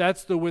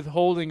that's the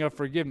withholding of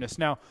forgiveness.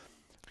 Now,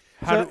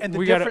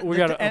 we got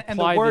to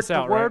apply this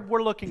out. The word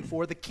we're looking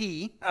for, the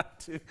key,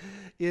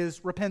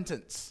 is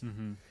repentance.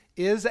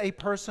 Is a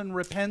person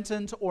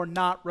repentant or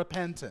not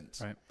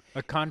repentant? Right.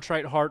 A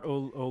contrite heart,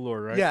 O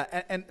Lord, right?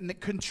 Yeah, and the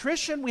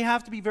contrition, we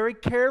have to be very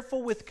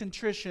careful with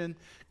contrition.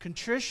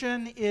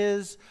 Contrition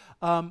is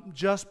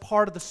just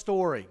part of the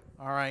story,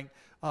 all right?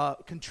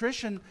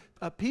 Contrition,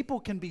 people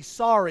can be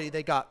sorry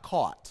they got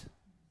caught,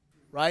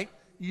 right?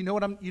 You know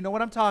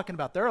what I'm talking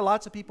about. There are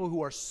lots of people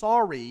who are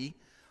sorry,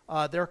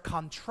 they're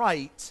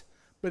contrite,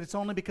 but it's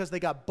only because they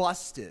got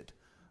busted,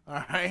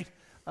 all right?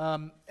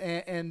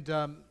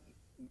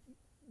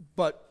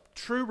 But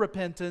true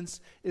repentance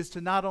is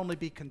to not only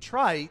be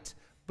contrite,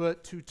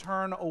 but to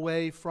turn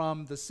away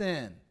from the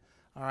sin.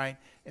 All right?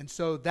 And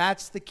so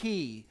that's the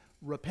key,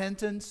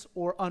 repentance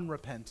or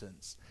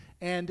unrepentance.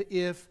 And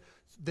if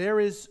there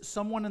is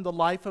someone in the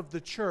life of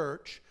the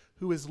church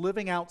who is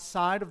living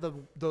outside of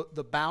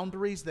the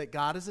boundaries that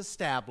God has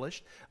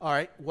established, all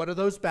right, what are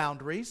those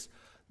boundaries?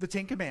 The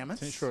Ten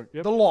Commandments, sure,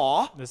 yep. The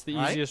law. That's the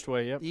easiest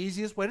way, yep. The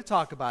easiest way to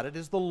talk about it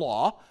is the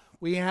law.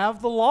 We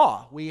have the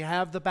law. We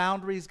have the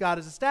boundaries God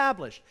has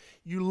established.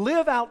 You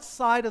live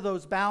outside of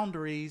those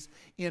boundaries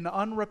in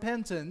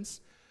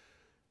unrepentance,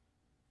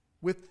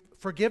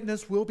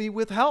 forgiveness will be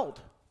withheld.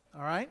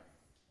 All right?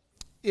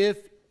 If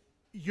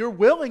you're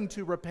willing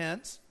to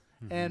repent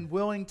and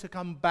willing to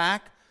come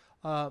back,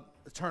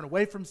 turn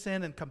away from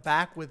sin and come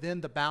back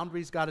within the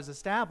boundaries God has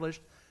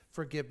established,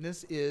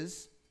 forgiveness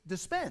is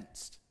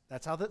dispensed.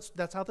 That's how this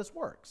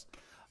works.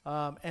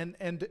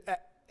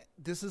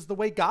 This is the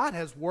way God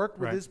has worked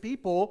with His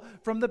people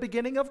from the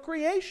beginning of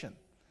creation.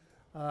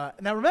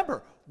 Now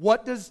remember,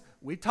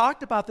 we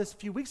talked about this a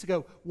few weeks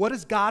ago. What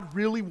does God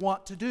really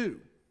want to do?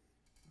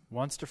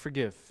 Wants to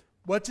forgive.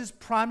 What's his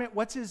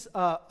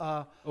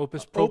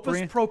opus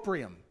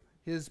proprium?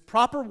 His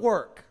proper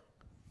work.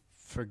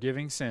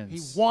 Forgiving sins.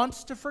 He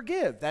wants to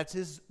forgive. That's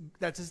his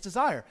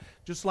desire.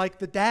 Just like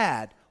the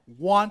dad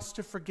wants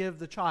to forgive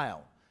the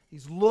child.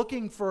 He's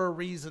looking for a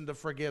reason to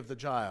forgive the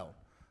child.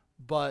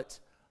 But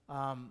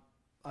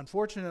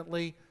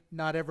unfortunately,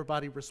 not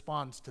everybody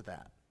responds to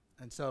that.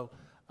 And so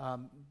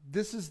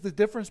this is the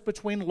difference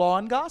between law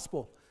and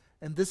gospel.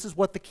 And this is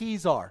what the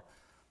keys are.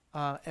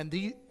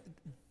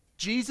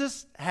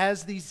 Jesus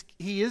has these,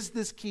 He is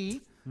this key,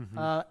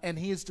 and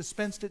He has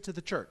dispensed it to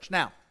the church.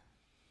 Now,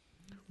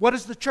 what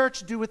does the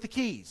church do with the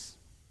keys?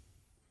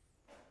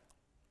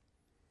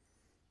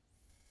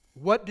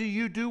 What do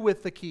you do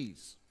with the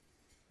keys?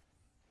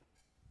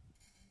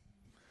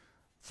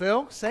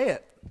 Phil, say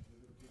it.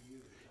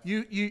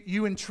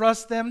 You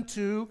entrust them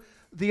to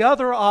the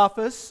other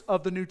office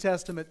of the New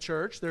Testament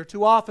church. There are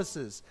two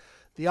offices.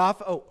 You got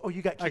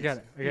keys. I got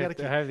it.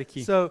 I have the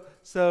key. So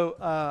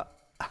I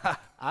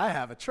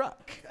have a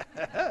truck.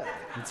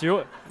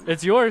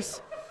 It's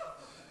yours.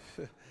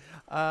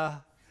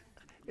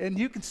 And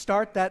you can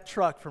start that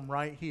truck from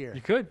right here.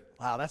 You could.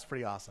 Wow, that's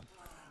pretty awesome.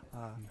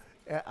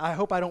 I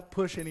hope I don't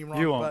push any wrong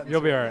buttons. You won't.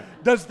 You'll be all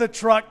right. Does the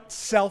truck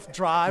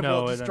self-drive?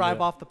 No, Will it just drive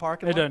off the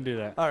parking lot? It doesn't do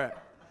that. All right.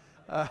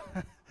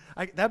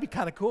 That'd be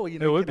kind of cool. You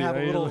know, you can have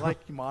a little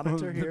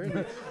monitor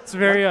here. It's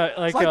very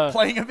it's like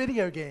playing a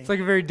video game. It's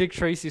like a very Dick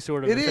Tracy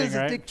sort of thing, right? It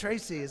is. Dick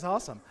Tracy is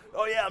awesome.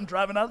 Oh yeah, I'm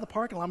driving out of the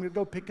parking lot. I'm going to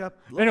go pick up.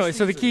 Anyway,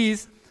 so the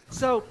keys.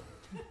 So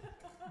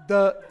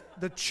the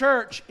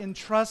church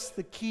entrusts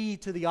the key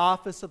to the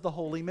office of the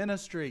holy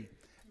ministry.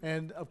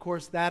 And, of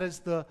course, that is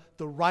the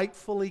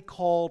rightfully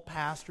called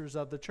pastors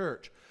of the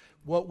church.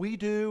 What we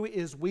do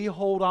is we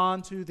hold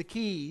on to the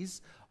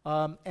keys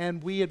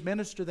and we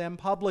administer them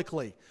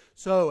publicly.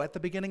 So at the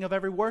beginning of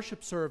every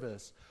worship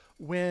service,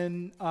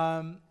 when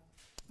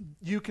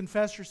you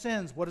confess your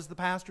sins, what does the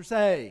pastor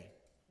say?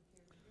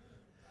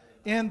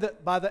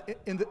 By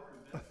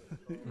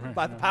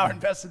the power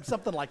invested,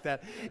 something like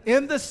that.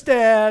 In the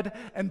stead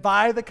and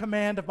by the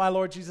command of my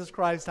Lord Jesus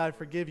Christ, I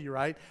forgive you,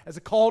 right? As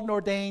a called and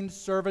ordained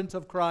servant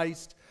of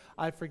Christ,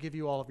 I forgive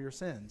you all of your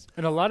sins.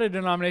 And a lot of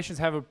denominations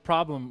have a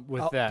problem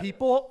with that.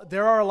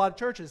 There are a lot of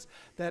churches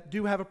that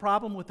do have a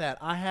problem with that.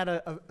 I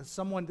had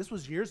someone, this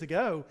was years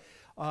ago,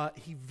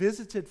 he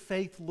visited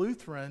Faith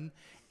Lutheran,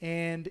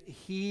 and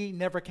he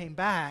never came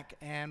back.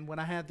 And when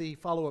I had the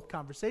follow-up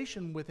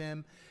conversation with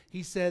him,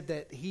 he said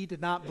that he did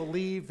not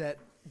believe that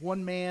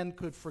one man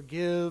could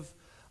forgive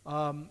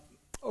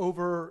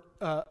over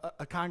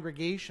a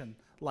congregation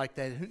like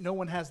that. No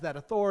one has that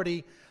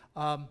authority.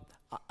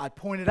 I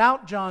pointed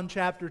out John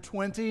chapter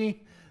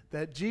 20,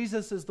 that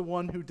Jesus is the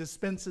one who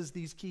dispenses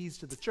these keys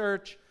to the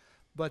church,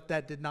 but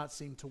that did not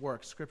seem to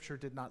work. Scripture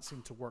did not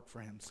seem to work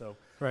for him. So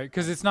right,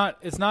 because it's not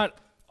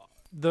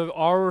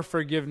our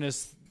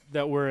forgiveness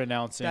that we're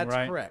announcing, that's right?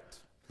 That's correct.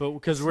 But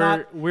because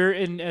we're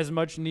in as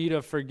much need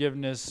of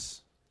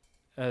forgiveness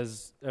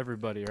as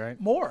everybody, right?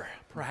 More,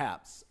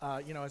 perhaps.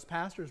 As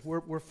pastors,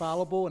 we're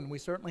fallible, and we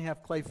certainly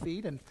have clay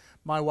feet, and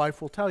my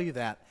wife will tell you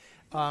that.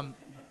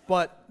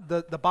 But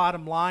the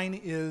bottom line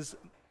is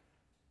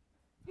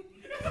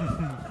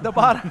the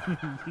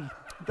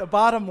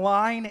bottom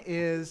line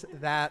is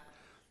that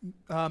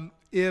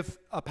if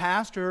a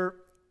pastor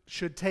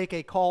should take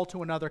a call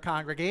to another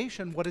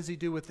congregation, what does he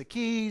do with the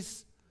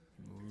keys?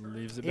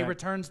 Leaves it He back.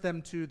 returns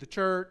them to the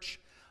church,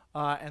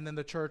 and then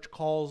the church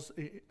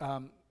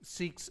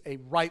seeks a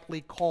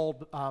rightly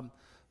called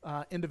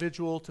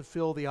individual to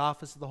fill the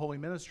office of the holy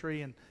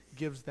ministry and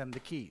gives them the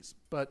keys.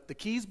 But the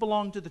keys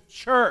belong to the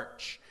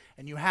church,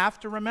 and you have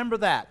to remember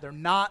that. They're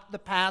not the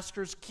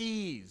pastor's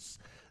keys.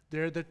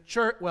 They're the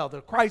church. Well,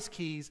 they're Christ's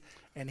keys,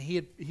 and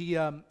he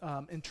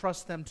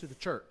entrusts them to the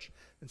church.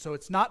 And so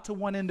it's not to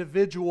one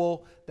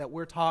individual that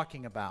we're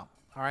talking about.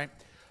 All right.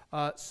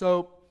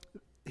 So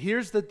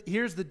here's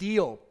the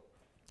deal.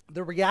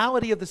 The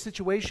reality of the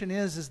situation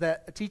is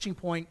that a teaching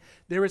point,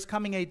 there is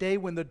coming a day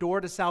when the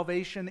door to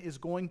salvation is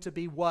going to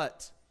be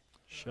what?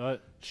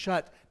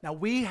 Shut. Now,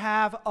 we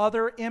have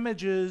other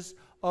images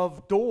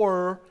of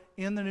door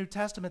in the New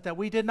Testament that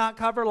we did not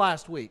cover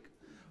last week.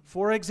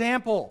 For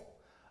example,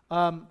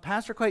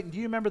 Pastor Clayton, do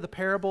you remember the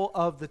parable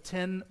of the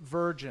 10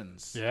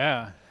 virgins?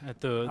 Yeah,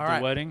 at the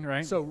wedding,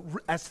 right? So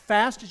as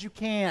fast as you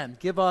can,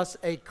 give us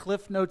a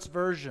Cliff Notes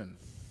version.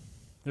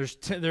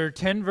 There are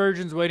 10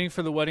 virgins waiting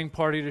for the wedding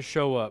party to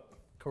show up.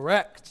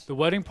 Correct. The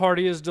wedding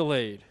party is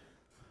delayed.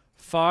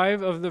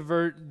 5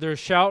 of their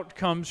shout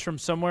comes from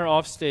somewhere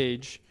off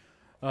stage.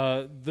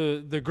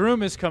 The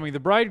groom is coming.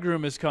 The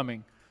bridegroom is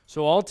coming.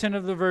 So all 10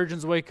 of the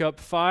virgins wake up.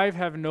 5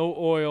 have no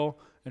oil,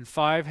 and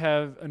 5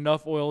 have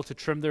enough oil to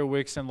trim their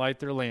wicks and light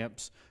their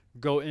lamps.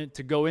 Go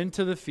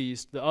into the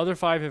feast. The other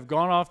 5 have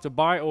gone off to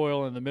buy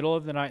oil in the middle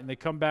of the night, and they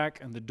come back,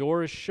 and the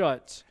door is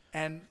shut.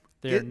 And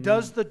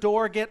does the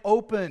door get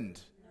opened?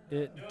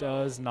 It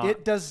does not.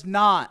 It does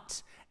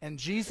not. And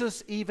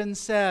Jesus even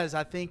says,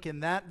 I think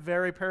in that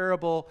very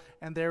parable,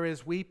 and there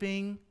is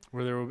weeping.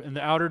 Where there in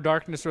the outer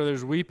darkness, where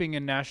there's weeping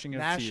and gnashing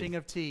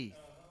of teeth.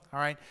 All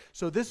right.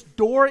 So this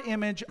door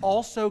image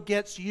also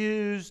gets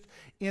used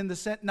in the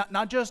sense,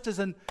 not just as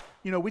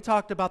we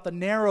talked about the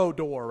narrow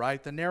door,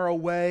 right? The narrow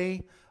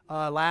way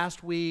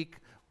last week.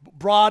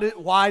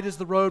 Wide is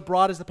the road,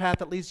 broad is the path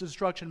that leads to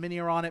destruction. Many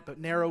are on it, but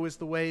narrow is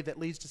the way that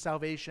leads to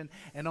salvation,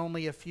 and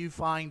only a few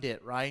find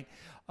it, right?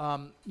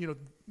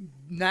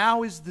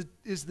 Now is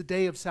the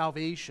day of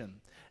salvation.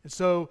 And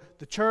so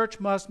the church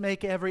must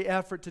make every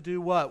effort to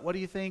do what? What do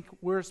you think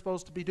we're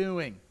supposed to be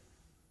doing?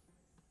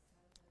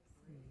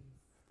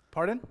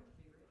 Pardon?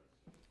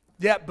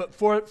 Yeah, but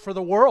for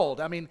the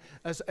world. I mean,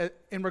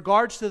 in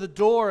regards to the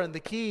door and the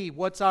key,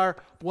 what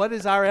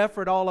is our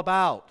effort all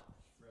about?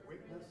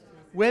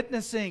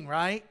 Witnessing,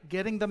 right?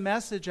 Getting the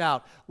message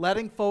out,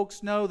 letting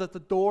folks know that the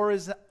door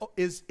is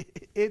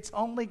it's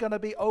only going to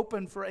be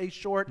open for a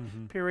short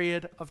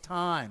period of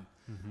time.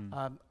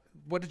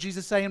 What did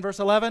Jesus say in verse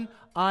 11?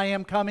 I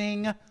am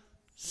coming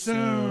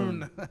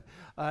soon.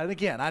 And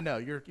again, I know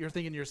you're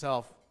thinking to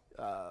yourself,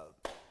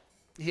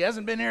 he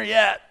hasn't been here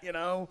yet.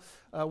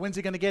 When's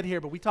he going to get here?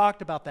 But we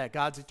talked about that.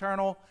 God's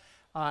eternal,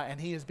 and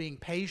He is being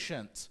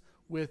patient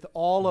with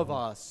all of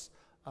us.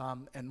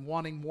 And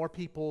wanting more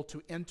people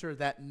to enter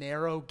that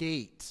narrow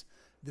gate.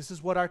 This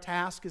is what our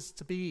task is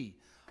to be.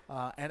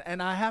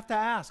 And I have to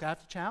ask, I have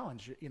to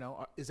challenge,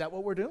 is that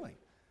what we're doing?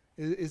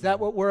 Is that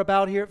what we're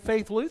about here at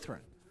Faith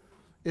Lutheran?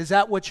 Is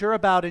that what you're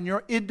about in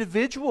your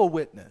individual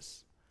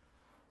witness?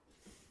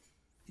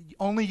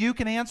 Only you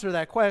can answer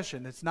that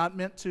question. It's not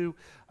meant to,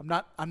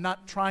 I'm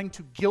not trying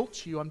to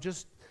guilt you.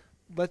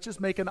 Let's just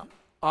make an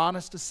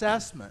honest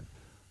assessment.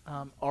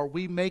 Are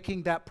we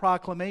making that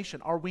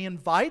proclamation? Are we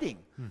inviting?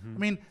 I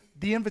mean,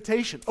 the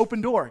invitation, open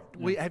door.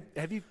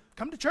 Have you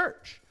come to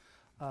church?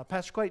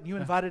 Pastor Clayton, you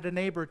invited a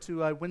neighbor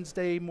to a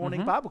Wednesday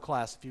morning Bible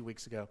class a few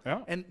weeks ago.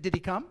 Yeah. And did he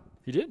come?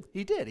 He did.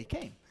 He did. He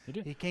came. He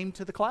did. He came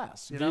to the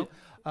class.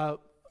 I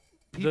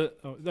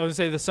would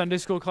say the Sunday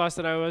school class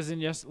that I was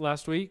in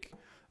last week,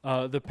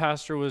 the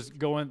pastor was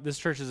going. This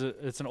church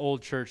it's an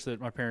old church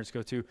that my parents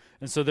go to,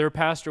 and so their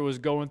pastor was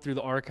going through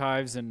the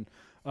archives and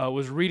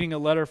was reading a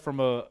letter from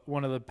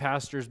one of the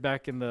pastors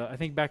back in the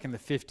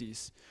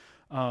 50s.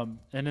 And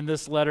in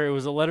this letter, it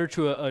was a letter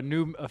to a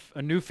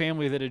new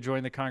family that had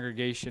joined the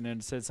congregation, and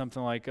it said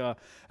something like,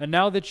 "And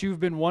now that you've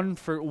been won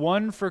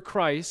for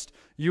Christ,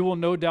 you will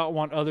no doubt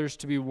want others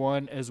to be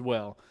one as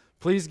well.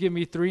 Please give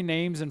me 3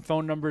 names and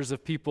phone numbers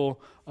of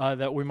people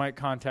that we might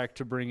contact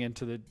to bring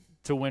into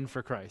to win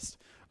for Christ."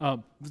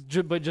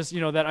 But just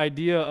that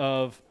idea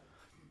of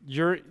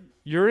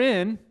you're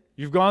in,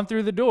 you've gone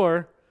through the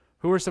door.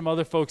 Who are some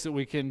other folks that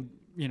we can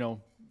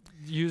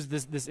use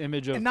this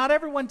image of? And not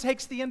everyone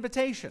takes the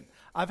invitation.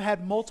 I've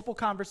had multiple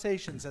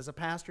conversations as a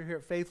pastor here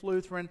at Faith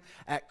Lutheran,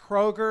 at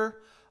Kroger,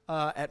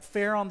 at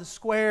Fair on the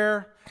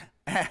Square,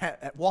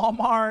 at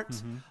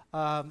Walmart,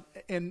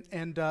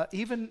 and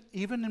even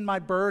in my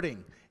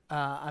birding,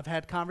 I've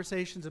had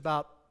conversations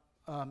about,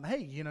 hey,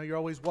 you're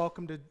always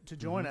welcome to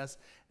join us,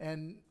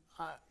 and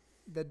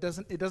it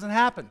doesn't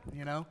happen,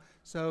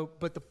 So,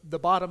 but the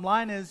bottom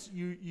line is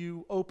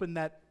you open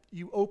that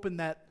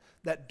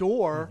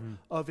door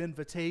of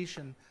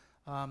invitation,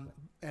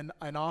 and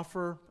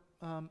offer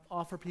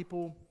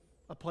people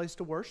a place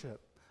to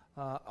worship,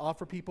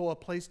 offer people a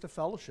place to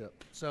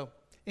fellowship. So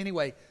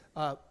anyway,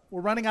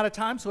 we're running out of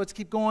time, so let's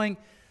keep going.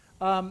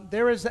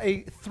 There is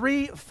a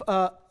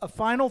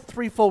final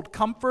threefold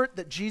comfort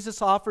that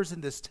Jesus offers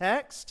in this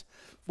text.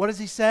 What does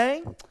he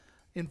say?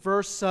 In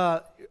verse,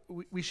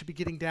 we should be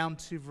getting down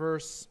to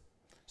verse.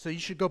 So you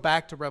should go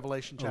back to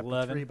Revelation chapter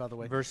 11, 3, by the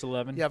way. Verse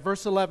 11. Yeah,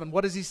 verse 11.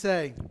 What does he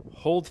say?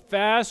 Hold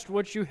fast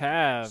what you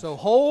have. So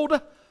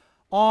hold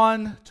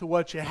on to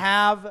what you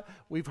have.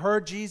 We've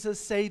heard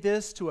Jesus say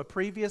this to a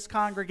previous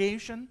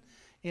congregation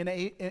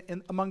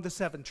in among the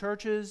 7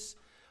 churches.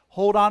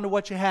 Hold on to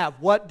what you have.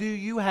 What do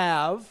you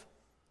have?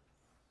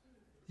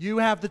 You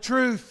have the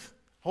truth.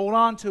 Hold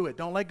on to it.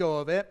 Don't let go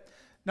of it.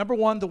 Number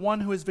 1, the one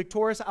who is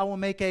victorious, I will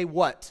make a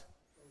what?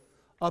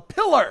 A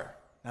pillar.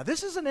 Now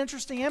this is an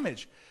interesting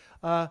image.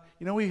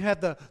 We've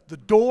had the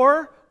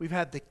door, we've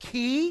had the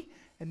key,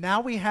 and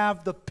now we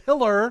have the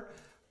pillar,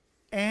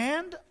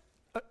 and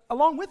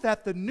along with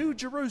that, the New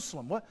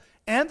Jerusalem,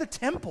 and the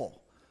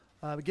temple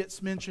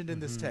gets mentioned in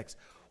this text.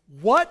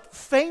 What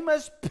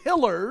famous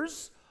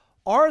pillars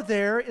are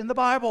there in the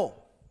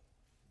Bible?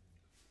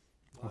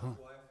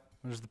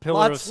 There's the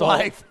pillar of Lot's salt.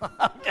 wife.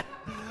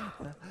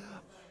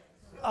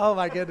 Oh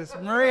my goodness,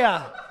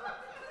 Maria.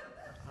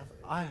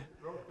 I'm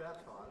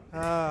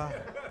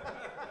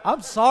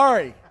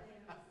sorry.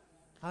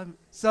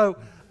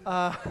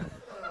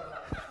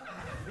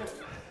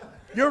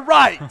 You're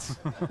right.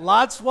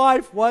 Lot's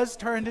wife was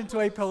turned into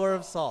a pillar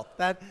of salt.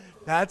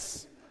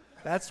 That's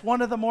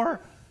one of the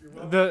more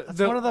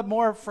one of the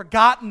more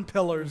forgotten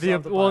pillars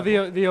of the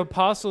Bible. The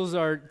apostles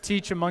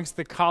teach amongst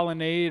the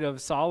colonnade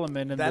of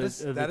Solomon in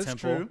the temple,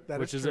 true.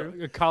 Which is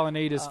a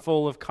colonnade is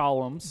full of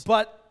columns.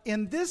 But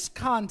in this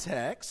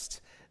context,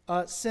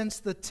 since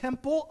the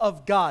temple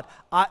of God,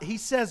 he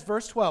says,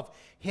 verse 12,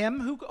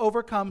 him who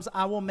overcomes,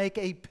 I will make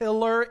a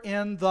pillar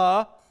in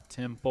the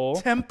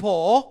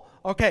temple.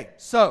 Okay,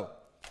 so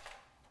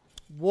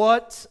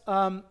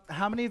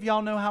how many of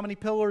y'all know how many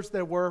pillars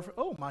there were?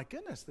 Oh my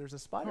goodness, there's a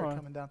spider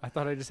coming down. I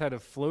thought I just had a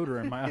floater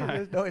in my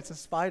eye. No, it's a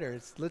spider.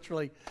 It's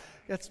literally,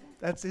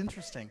 that's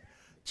interesting.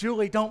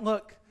 Julie, don't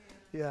look.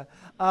 Yeah.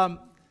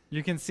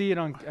 You can see it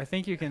I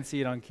think you can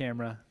see it on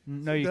camera.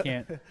 No, you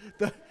can't.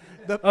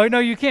 Oh, no,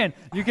 you can.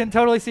 You can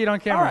totally see it on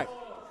camera. All right.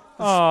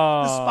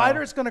 The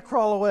spider is going to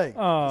crawl away.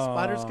 The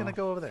spider's going to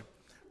go over there.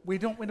 We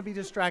don't want to be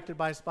distracted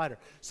by a spider.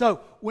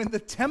 So when the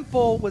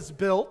temple was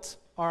built,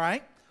 all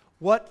right,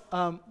 what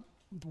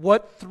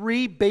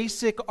 3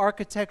 basic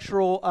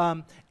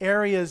architectural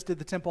areas did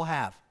the temple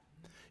have?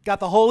 You got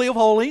the Holy of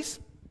Holies,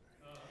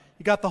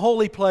 you got the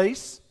holy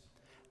place,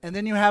 and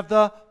then you have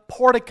the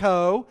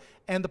portico,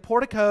 and the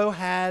portico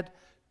had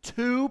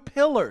 2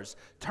 pillars.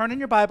 Turn in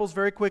your Bibles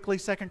very quickly,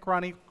 2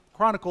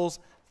 Chronicles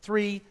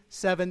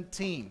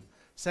 3:17.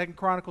 2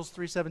 Chronicles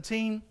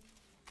 3:17.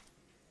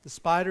 The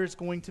spider is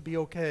going to be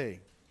okay.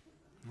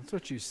 That's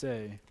what you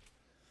say.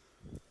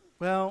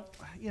 Well,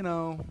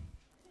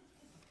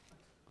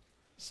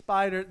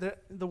 spider.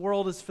 The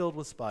world is filled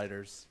with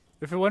spiders.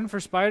 If it wasn't for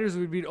spiders,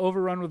 we'd be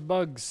overrun with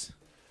bugs.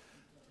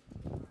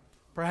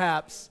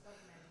 Perhaps.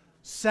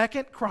 2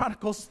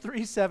 Chronicles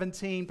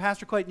 3:17.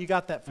 Pastor Clayton, you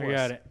got that for us? I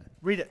got it.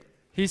 Read it.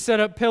 He set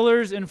up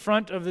pillars in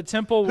front of the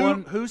temple.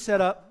 Who set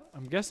up?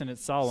 I'm guessing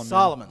it's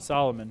Solomon.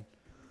 Solomon.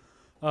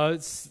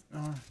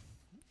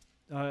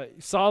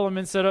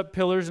 Solomon set up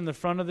pillars in the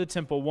front of the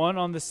temple, one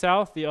on the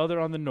south, the other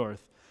on the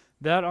north.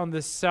 That on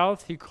the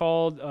south he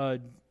called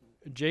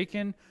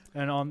Jachin,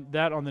 and on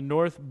the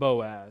north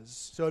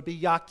Boaz. So it'd be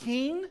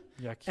Jachin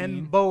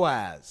and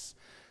Boaz.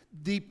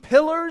 The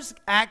pillars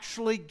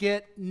actually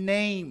get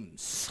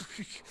names.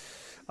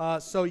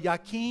 So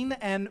Jachin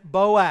and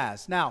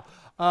Boaz. Now,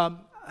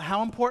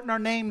 how important are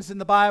names in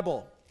the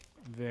Bible?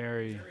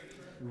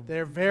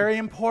 They're very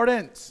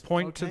important.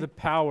 Point to the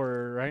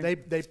power,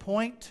 right? They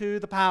point to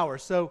the power.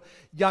 So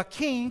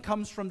Jachin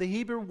comes from the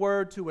Hebrew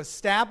word to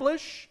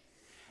establish,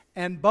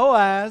 and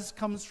Boaz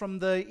comes from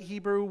the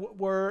Hebrew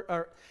word,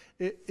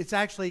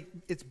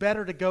 it's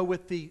better to go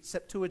with the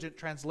Septuagint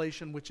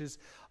translation, which is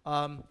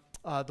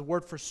the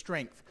word for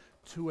strength,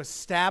 to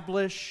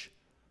establish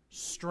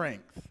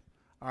strength.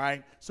 All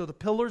right? So the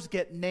pillars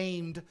get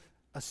named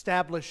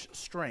establish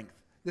strength.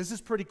 This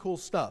is pretty cool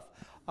stuff.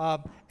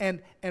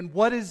 And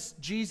what is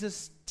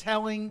Jesus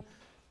telling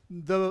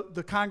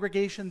the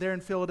congregation there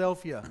in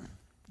Philadelphia?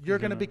 You're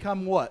going to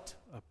become what?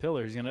 A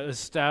pillar. He's going to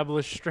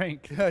establish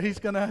strength. He's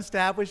going to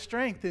establish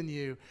strength in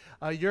you.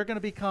 You're going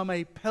to become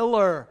a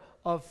pillar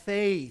of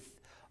faith.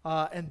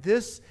 And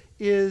this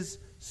is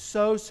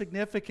so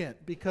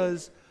significant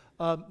because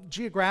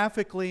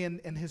geographically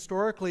and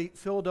historically,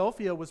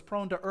 Philadelphia was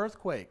prone to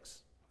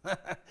earthquakes.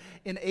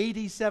 In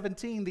AD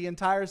 17, the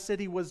entire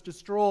city was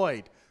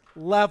destroyed,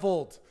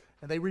 leveled,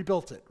 and they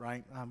rebuilt it,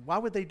 right? Why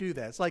would they do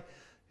that? It's like,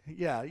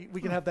 yeah,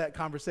 we can have that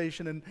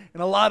conversation in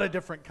a lot of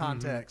different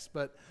contexts.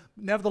 But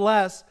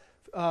nevertheless,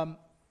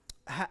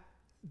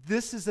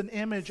 this is an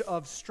image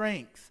of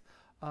strength,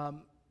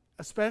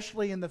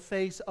 especially in the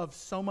face of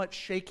so much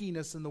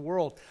shakiness in the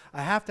world.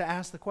 I have to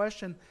ask the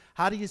question,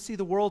 how do you see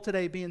the world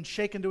today being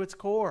shaken to its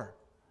core?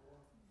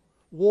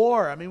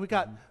 War. I mean, we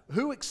got,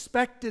 who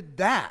expected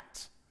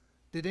that?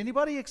 Did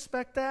anybody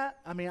expect that?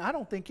 I mean, I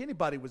don't think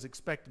anybody was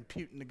expecting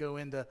Putin to go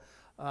into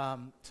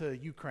to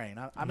Ukraine.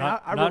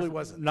 I really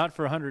wasn't. Not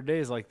for 100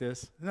 days like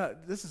this. No,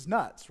 this is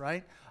nuts,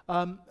 right?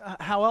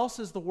 How else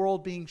is the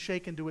world being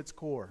shaken to its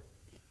core?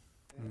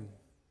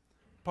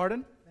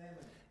 Pardon?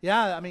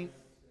 Yeah, I mean,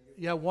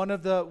 yeah. One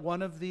of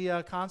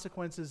the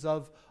consequences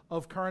of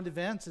current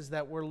events is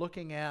that we're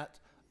looking at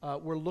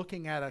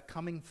a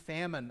coming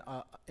famine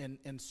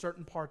in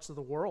certain parts of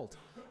the world.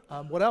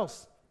 What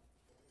else?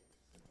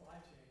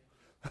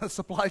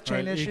 Supply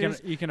chain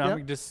issues.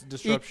 Economic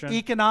disruption.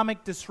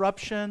 Economic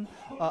disruption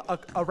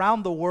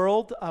around the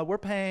world. We're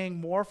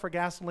paying more for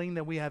gasoline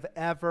than we have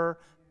ever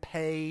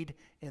paid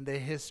in the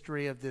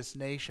history of this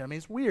nation. I mean,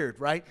 it's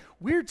weird, right?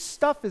 Weird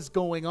stuff is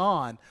going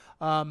on,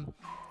 and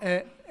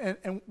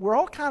we're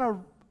all kind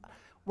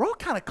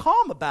of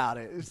calm about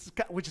it,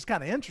 which is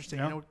kind of interesting.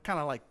 Yeah. You know, kind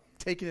of like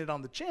taking it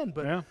on the chin.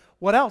 But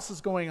what else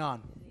is going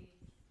on?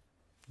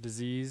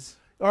 Disease.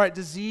 All right,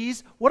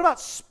 disease. What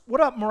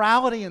about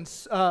morality and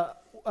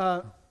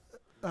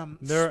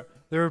there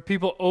are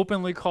people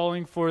openly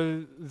calling for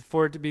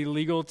it to be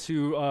legal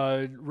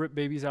to rip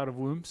babies out of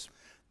wombs.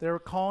 They're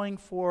calling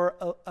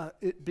for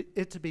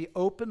it to be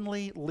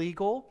openly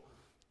legal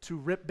to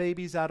rip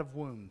babies out of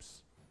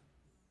wombs.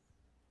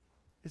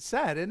 It's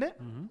sad, isn't it?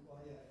 Mm-hmm. Well,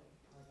 yeah.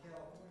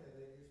 California,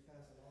 they just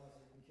passed a law so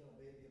you can kill a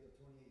baby up to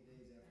 28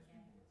 days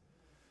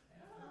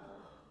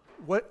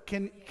after. What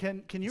can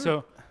you?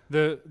 So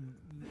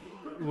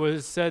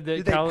was said that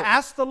did they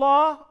pass the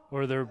law?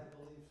 Or they're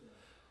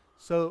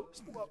So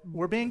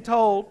we're being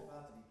told.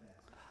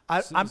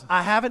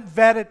 I haven't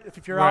vetted.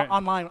 If you're out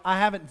online, I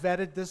haven't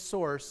vetted this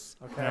source.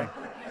 Okay.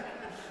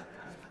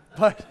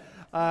 But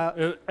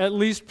at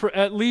least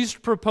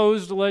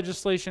proposed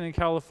legislation in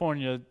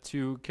California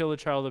to kill a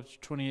child up to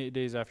 28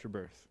 days after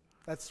birth.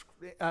 That's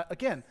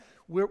again,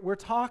 we're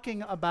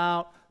talking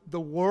about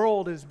the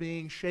world is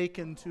being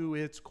shaken to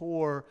its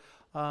core.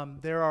 We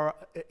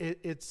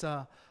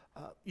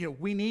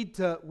need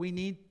to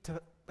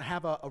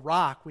have a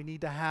rock. We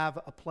need to have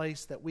a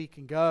place that we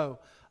can go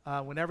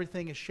when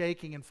everything is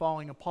shaking and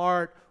falling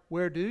apart.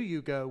 Where do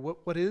you go?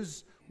 What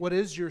is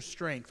your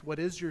strength? What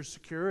is your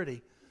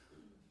security?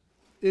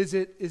 Is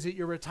it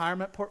your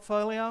retirement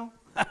portfolio?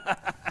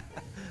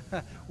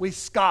 We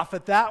scoff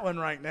at that one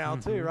right now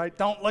too, right?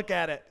 Don't look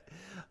at it.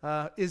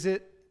 Is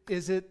it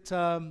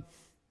your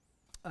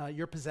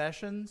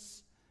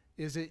possessions?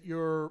 Is it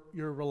your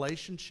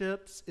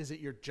relationships? Is it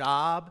your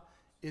job?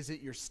 Is it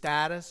your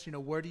status? You know,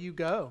 where do you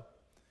go?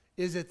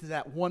 Is it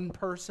that one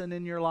person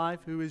in your life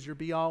who is your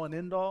be-all and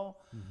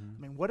end-all? Mm-hmm.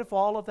 I mean, what if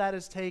all of that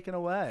is taken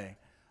away?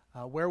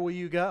 Where will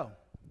you go?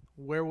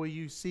 Where will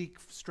you seek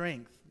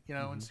strength,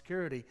 and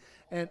security?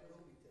 And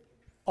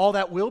all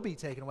that will be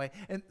taken away.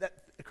 And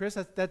Chris,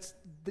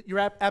 you're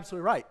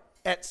absolutely right.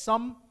 At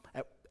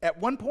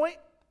one point,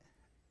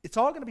 it's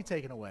all going to be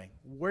taken away.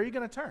 Where are you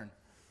going to turn?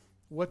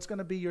 What's going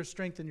to be your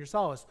strength and your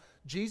solace?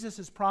 Jesus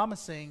is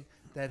promising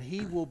that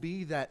he will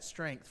be that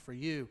strength for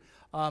you.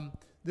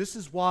 This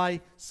is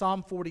why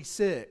Psalm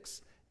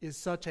 46 is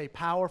such a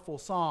powerful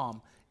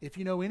psalm. If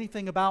you know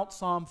anything about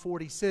Psalm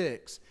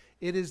 46,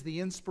 it is the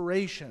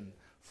inspiration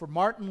for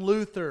Martin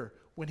Luther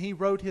when he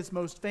wrote his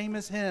most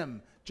famous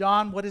hymn.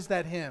 John, what is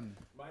that hymn?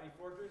 Mighty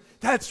Fortress?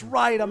 That's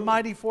right, a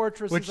mighty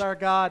fortress is our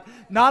God.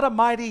 Not a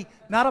mighty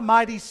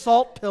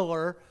salt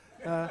pillar.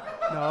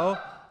 No,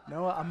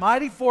 a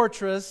mighty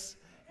fortress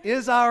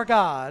is our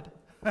God.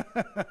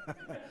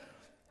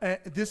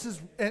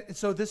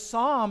 This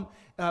psalm,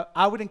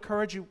 I would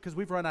encourage you, because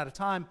we've run out of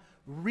time,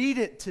 read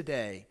it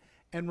today.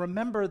 And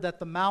remember that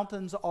the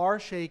mountains are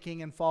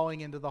shaking and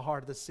falling into the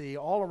heart of the sea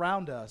all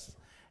around us.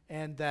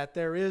 And that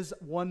there is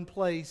one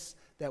place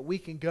that we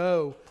can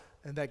go,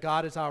 and that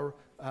God is our,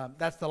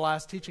 that's the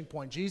last teaching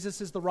point.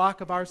 Jesus is the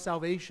rock of our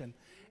salvation.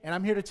 And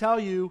I'm here to tell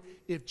you,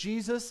 if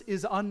Jesus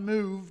is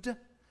unmoved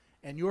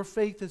and your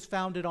faith is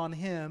founded on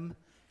him,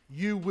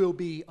 you will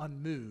be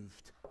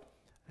unmoved.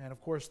 And of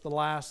course, the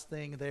last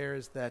thing there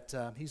is that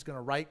he's going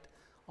to write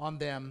on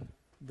them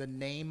the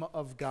name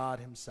of God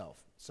himself.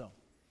 So,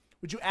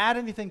 would you add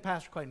anything,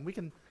 Pastor Clayton? We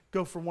can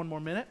go for one more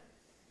minute.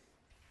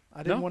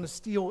 I didn't want to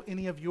steal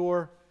any of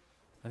your...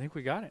 I think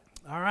we got it.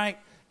 All right.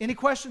 Any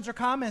questions or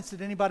comments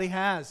that anybody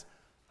has?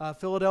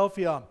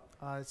 Philadelphia,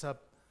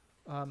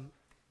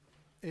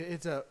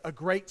 it's a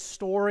great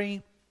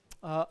story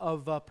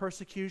of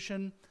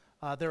persecution.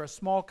 They're a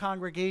small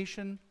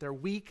congregation. They're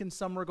weak in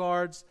some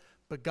regards,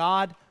 but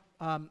God,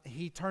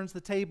 he turns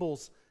the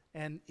tables,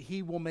 and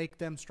he will make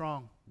them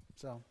strong.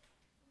 So,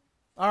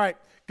 all right.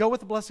 Go with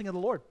the blessing of the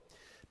Lord.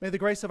 May the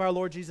grace of our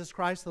Lord Jesus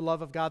Christ, the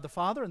love of God the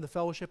Father, and the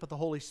fellowship of the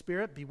Holy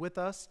Spirit be with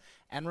us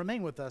and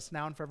remain with us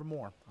now and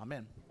forevermore.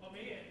 Amen.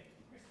 Amen.